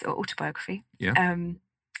autobiography,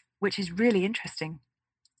 which is really interesting.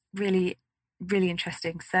 Really, really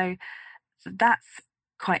interesting. So that's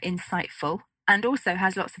quite insightful and also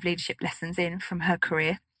has lots of leadership lessons in from her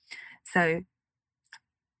career. So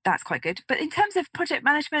that's quite good. But in terms of project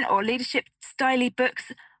management or leadership style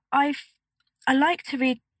books, I like to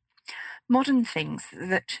read modern things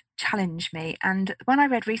that challenge me. And one I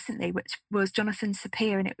read recently, which was Jonathan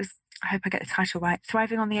Sapir, and it was, I hope I get the title right,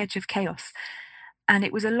 Thriving on the Edge of Chaos. And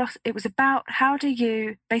it was about how do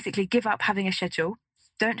you basically give up having a schedule,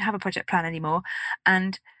 don't have a project plan anymore,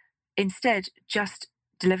 and instead just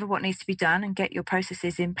deliver what needs to be done and get your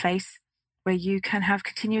processes in place where you can have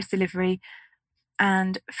continuous delivery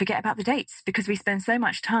and forget about the dates, because we spend so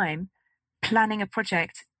much time planning a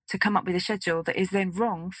project to come up with a schedule that is then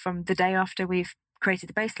wrong from the day after we've created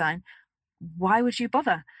the baseline. Why would you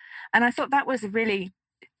bother? And I thought that was a really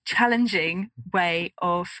challenging way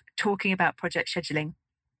of talking about project scheduling.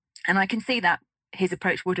 And I can see that his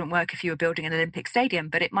approach wouldn't work if you were building an Olympic stadium,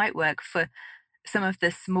 but it might work for some of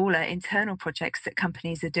the smaller internal projects that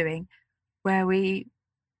companies are doing, where we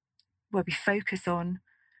focus on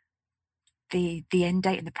the end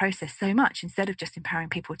date and the process so much instead of just empowering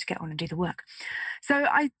people to get on and do the work. So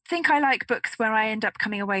I think I like books where I end up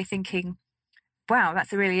coming away thinking, wow,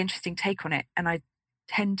 that's a really interesting take on it. And I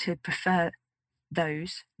tend to prefer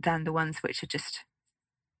those than the ones which are just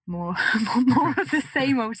more of the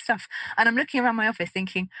same old stuff. And I'm looking around my office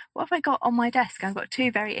thinking, what have I got on my desk? I've got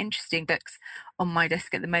two very interesting books on my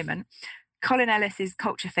desk at the moment. Colin Ellis's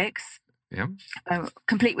Culture Fix,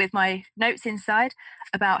 complete with my notes inside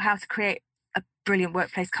about how to create a brilliant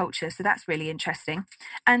workplace culture. So that's really interesting.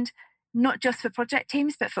 And not just for project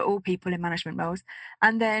teams, but for all people in management roles.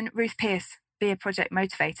 And then Ruth Pearce, Be a Project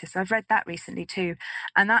Motivator. So I've read that recently too.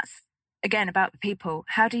 And that's, again, about the people.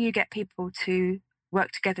 How do you get people to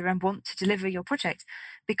work together and want to deliver your project?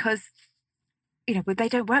 Because, they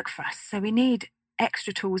don't work for us. So we need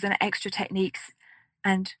extra tools and extra techniques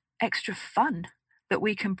and extra fun that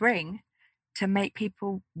we can bring to make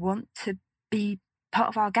people want to be part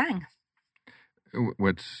of our gang.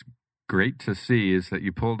 What's great to see is that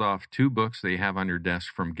you pulled off two books that you have on your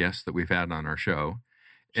desk from guests that we've had on our show.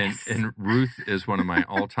 And, Yes. and Ruth is one of my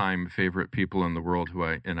all-time favorite people in the world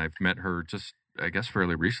I've met her just, I guess,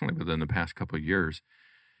 fairly recently within the past couple of years.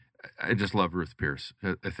 I just love Ruth Pearce.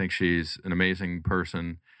 I think she's an amazing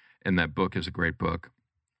person, and that book is a great book.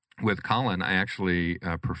 With Colin, I actually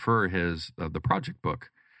prefer his The Project book.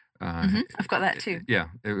 I've got that too. Yeah,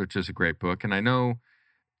 which is a great book. And I know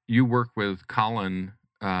you work with Colin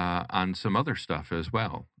on some other stuff as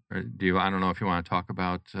well. I don't know if you want to talk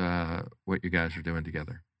about what you guys are doing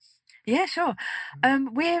together. Yeah, sure.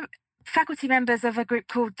 We're faculty members of a group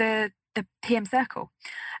called the PM Circle,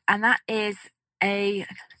 and that is a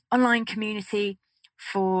online community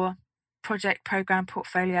for project, program,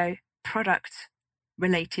 portfolio, product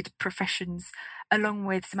related professions, along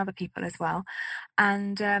with some other people as well.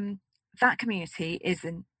 And that community is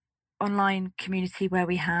an online community where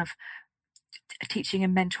we have teaching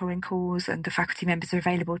and mentoring calls, and the faculty members are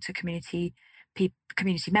available to community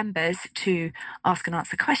members to ask and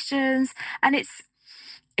answer questions. And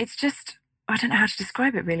it's just, I don't know how to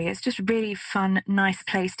describe it really. It's just a really fun, nice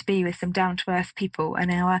place to be with some down-to-earth people.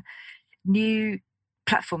 And our new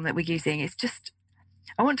platform that we're using is just,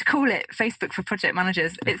 I want to call it Facebook for project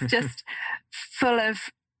managers. It's just full of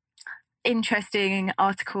interesting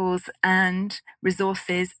articles and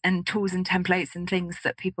resources and tools and templates and things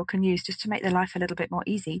that people can use just to make their life a little bit more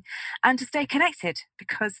easy and to stay connected,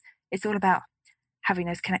 because it's all about having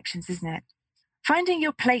those connections, isn't it? Finding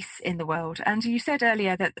your place in the world. And you said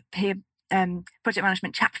earlier that the project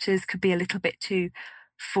management chapters could be a little bit too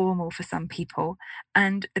formal for some people,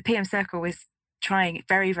 and the PM Circle is trying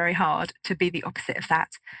very, very hard to be the opposite of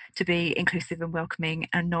that, to be inclusive and welcoming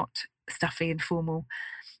and not stuffy and formal.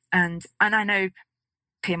 And I know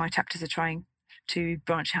PMI chapters are trying to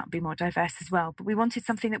branch out and be more diverse as well, but we wanted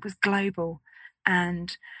something that was global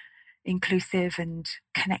and inclusive and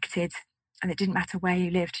connected, and it didn't matter where you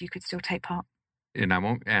lived, you could still take part. And I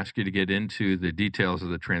won't ask you to get into the details of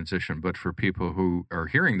the transition, but for people who are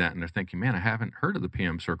hearing that and they're thinking, man, I haven't heard of the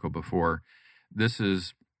PM Circle before, this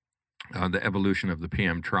is the evolution of the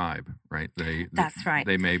PM tribe, right? That's right.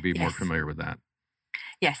 They may be Yes. more familiar with that.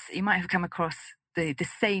 Yes, you might have come across the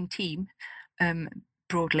same team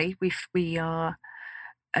broadly. We are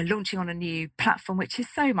launching on a new platform, which is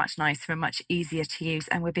so much nicer and much easier to use.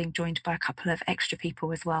 And we're being joined by a couple of extra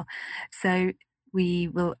people as well. So we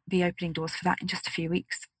will be opening doors for that in just a few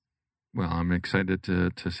weeks. Well, I'm excited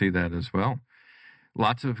to see that as well.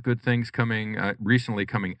 Lots of good things recently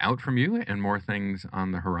coming out from you and more things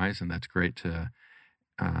on the horizon. That's great to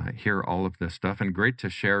hear all of this stuff and great to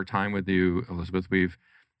share time with you, Elizabeth. We've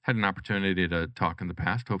had an opportunity to talk in the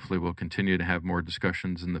past. Hopefully we'll continue to have more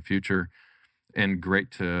discussions in the future, and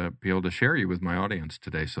great to be able to share you with my audience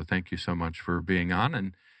today. So thank you so much for being on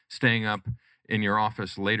and staying up in your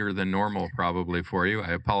office later than normal probably for you.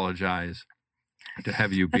 I apologize to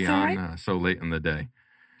have you be on so late in the day.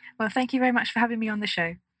 Well, thank you very much for having me on the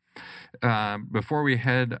show. Before we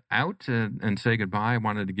head out and say goodbye, I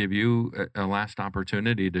wanted to give you a last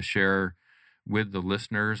opportunity to share with the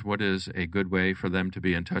listeners what is a good way for them to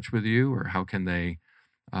be in touch with you, or how can they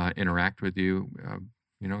interact with you?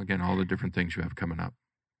 Again, all the different things you have coming up.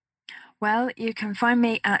 Well, you can find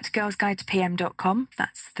me at girlsguidetopm.com.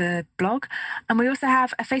 That's the blog. And we also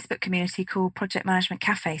have a Facebook community called Project Management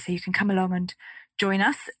Cafe. So you can come along and join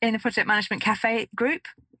us in the Project Management Cafe group.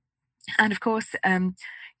 And of course,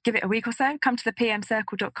 give it a week or so, come to the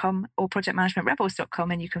pmcircle.com or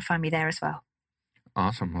projectmanagementrebels.com, and you can find me there as well.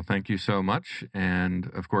 Awesome. Well, thank you so much.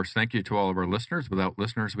 And of course, thank you to all of our listeners. Without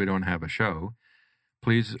listeners, we don't have a show.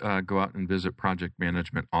 Please go out and visit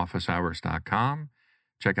projectmanagementofficehours.com.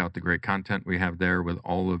 Check out the great content we have there with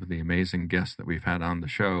all of the amazing guests that we've had on the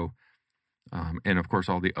show. And of course,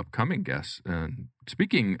 all the upcoming guests.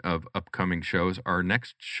 Speaking of upcoming shows, our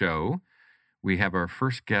next show, we have our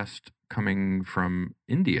first guest coming from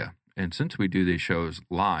India. And since we do these shows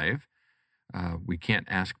live, we can't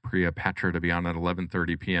ask Priya Patra to be on at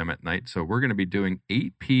 11:30 p.m. at night. So we're going to be doing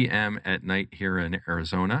 8 p.m. at night here in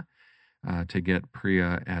Arizona to get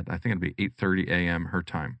Priya at, I think it'll be 8:30 a.m. her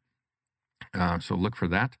time. So look for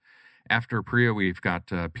that. After Priya, we've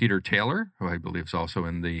got Peter Taylor, who I believe is also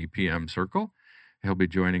in the PM Circle. He'll be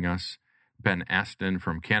joining us. Ben Aston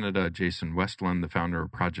from Canada, Jason Westland, the founder of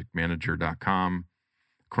ProjectManager.com,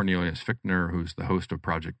 Cornelius Fichtner, who's the host of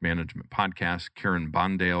Project Management Podcast, Kieran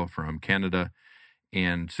Bondale from Canada,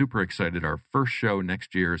 and super excited. Our first show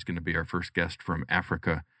next year is going to be our first guest from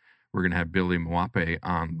Africa. We're going to have Billy Mwape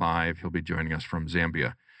on live. He'll be joining us from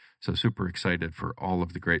Zambia. So super excited for all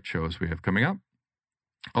of the great shows we have coming up.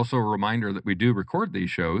 Also a reminder that we do record these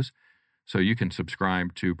shows, so you can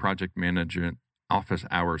subscribe to Project Management Office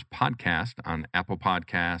Hours podcast on Apple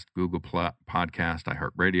Podcast, Google Podcast,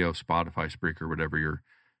 iHeartRadio, Spotify, Spreaker, whatever your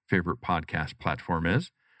favorite podcast platform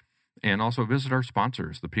is. And also visit our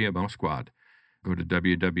sponsors, the PMO Squad. Go to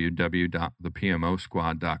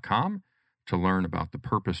www.thepmosquad.com to learn about the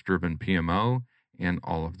purpose-driven PMO and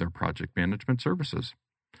all of their project management services.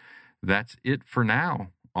 That's it for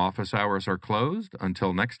now. Office hours are closed.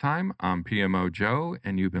 Until next time, I'm PMO Joe,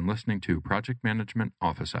 and you've been listening to Project Management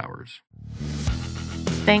Office Hours.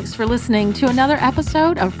 Thanks for listening to another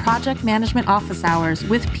episode of Project Management Office Hours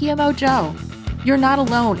with PMO Joe. You're not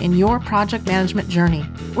alone in your project management journey.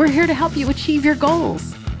 We're here to help you achieve your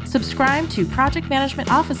goals. Subscribe to Project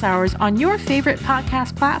Management Office Hours on your favorite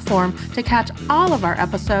podcast platform to catch all of our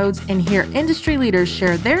episodes and hear industry leaders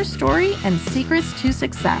share their story and secrets to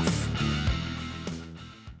success.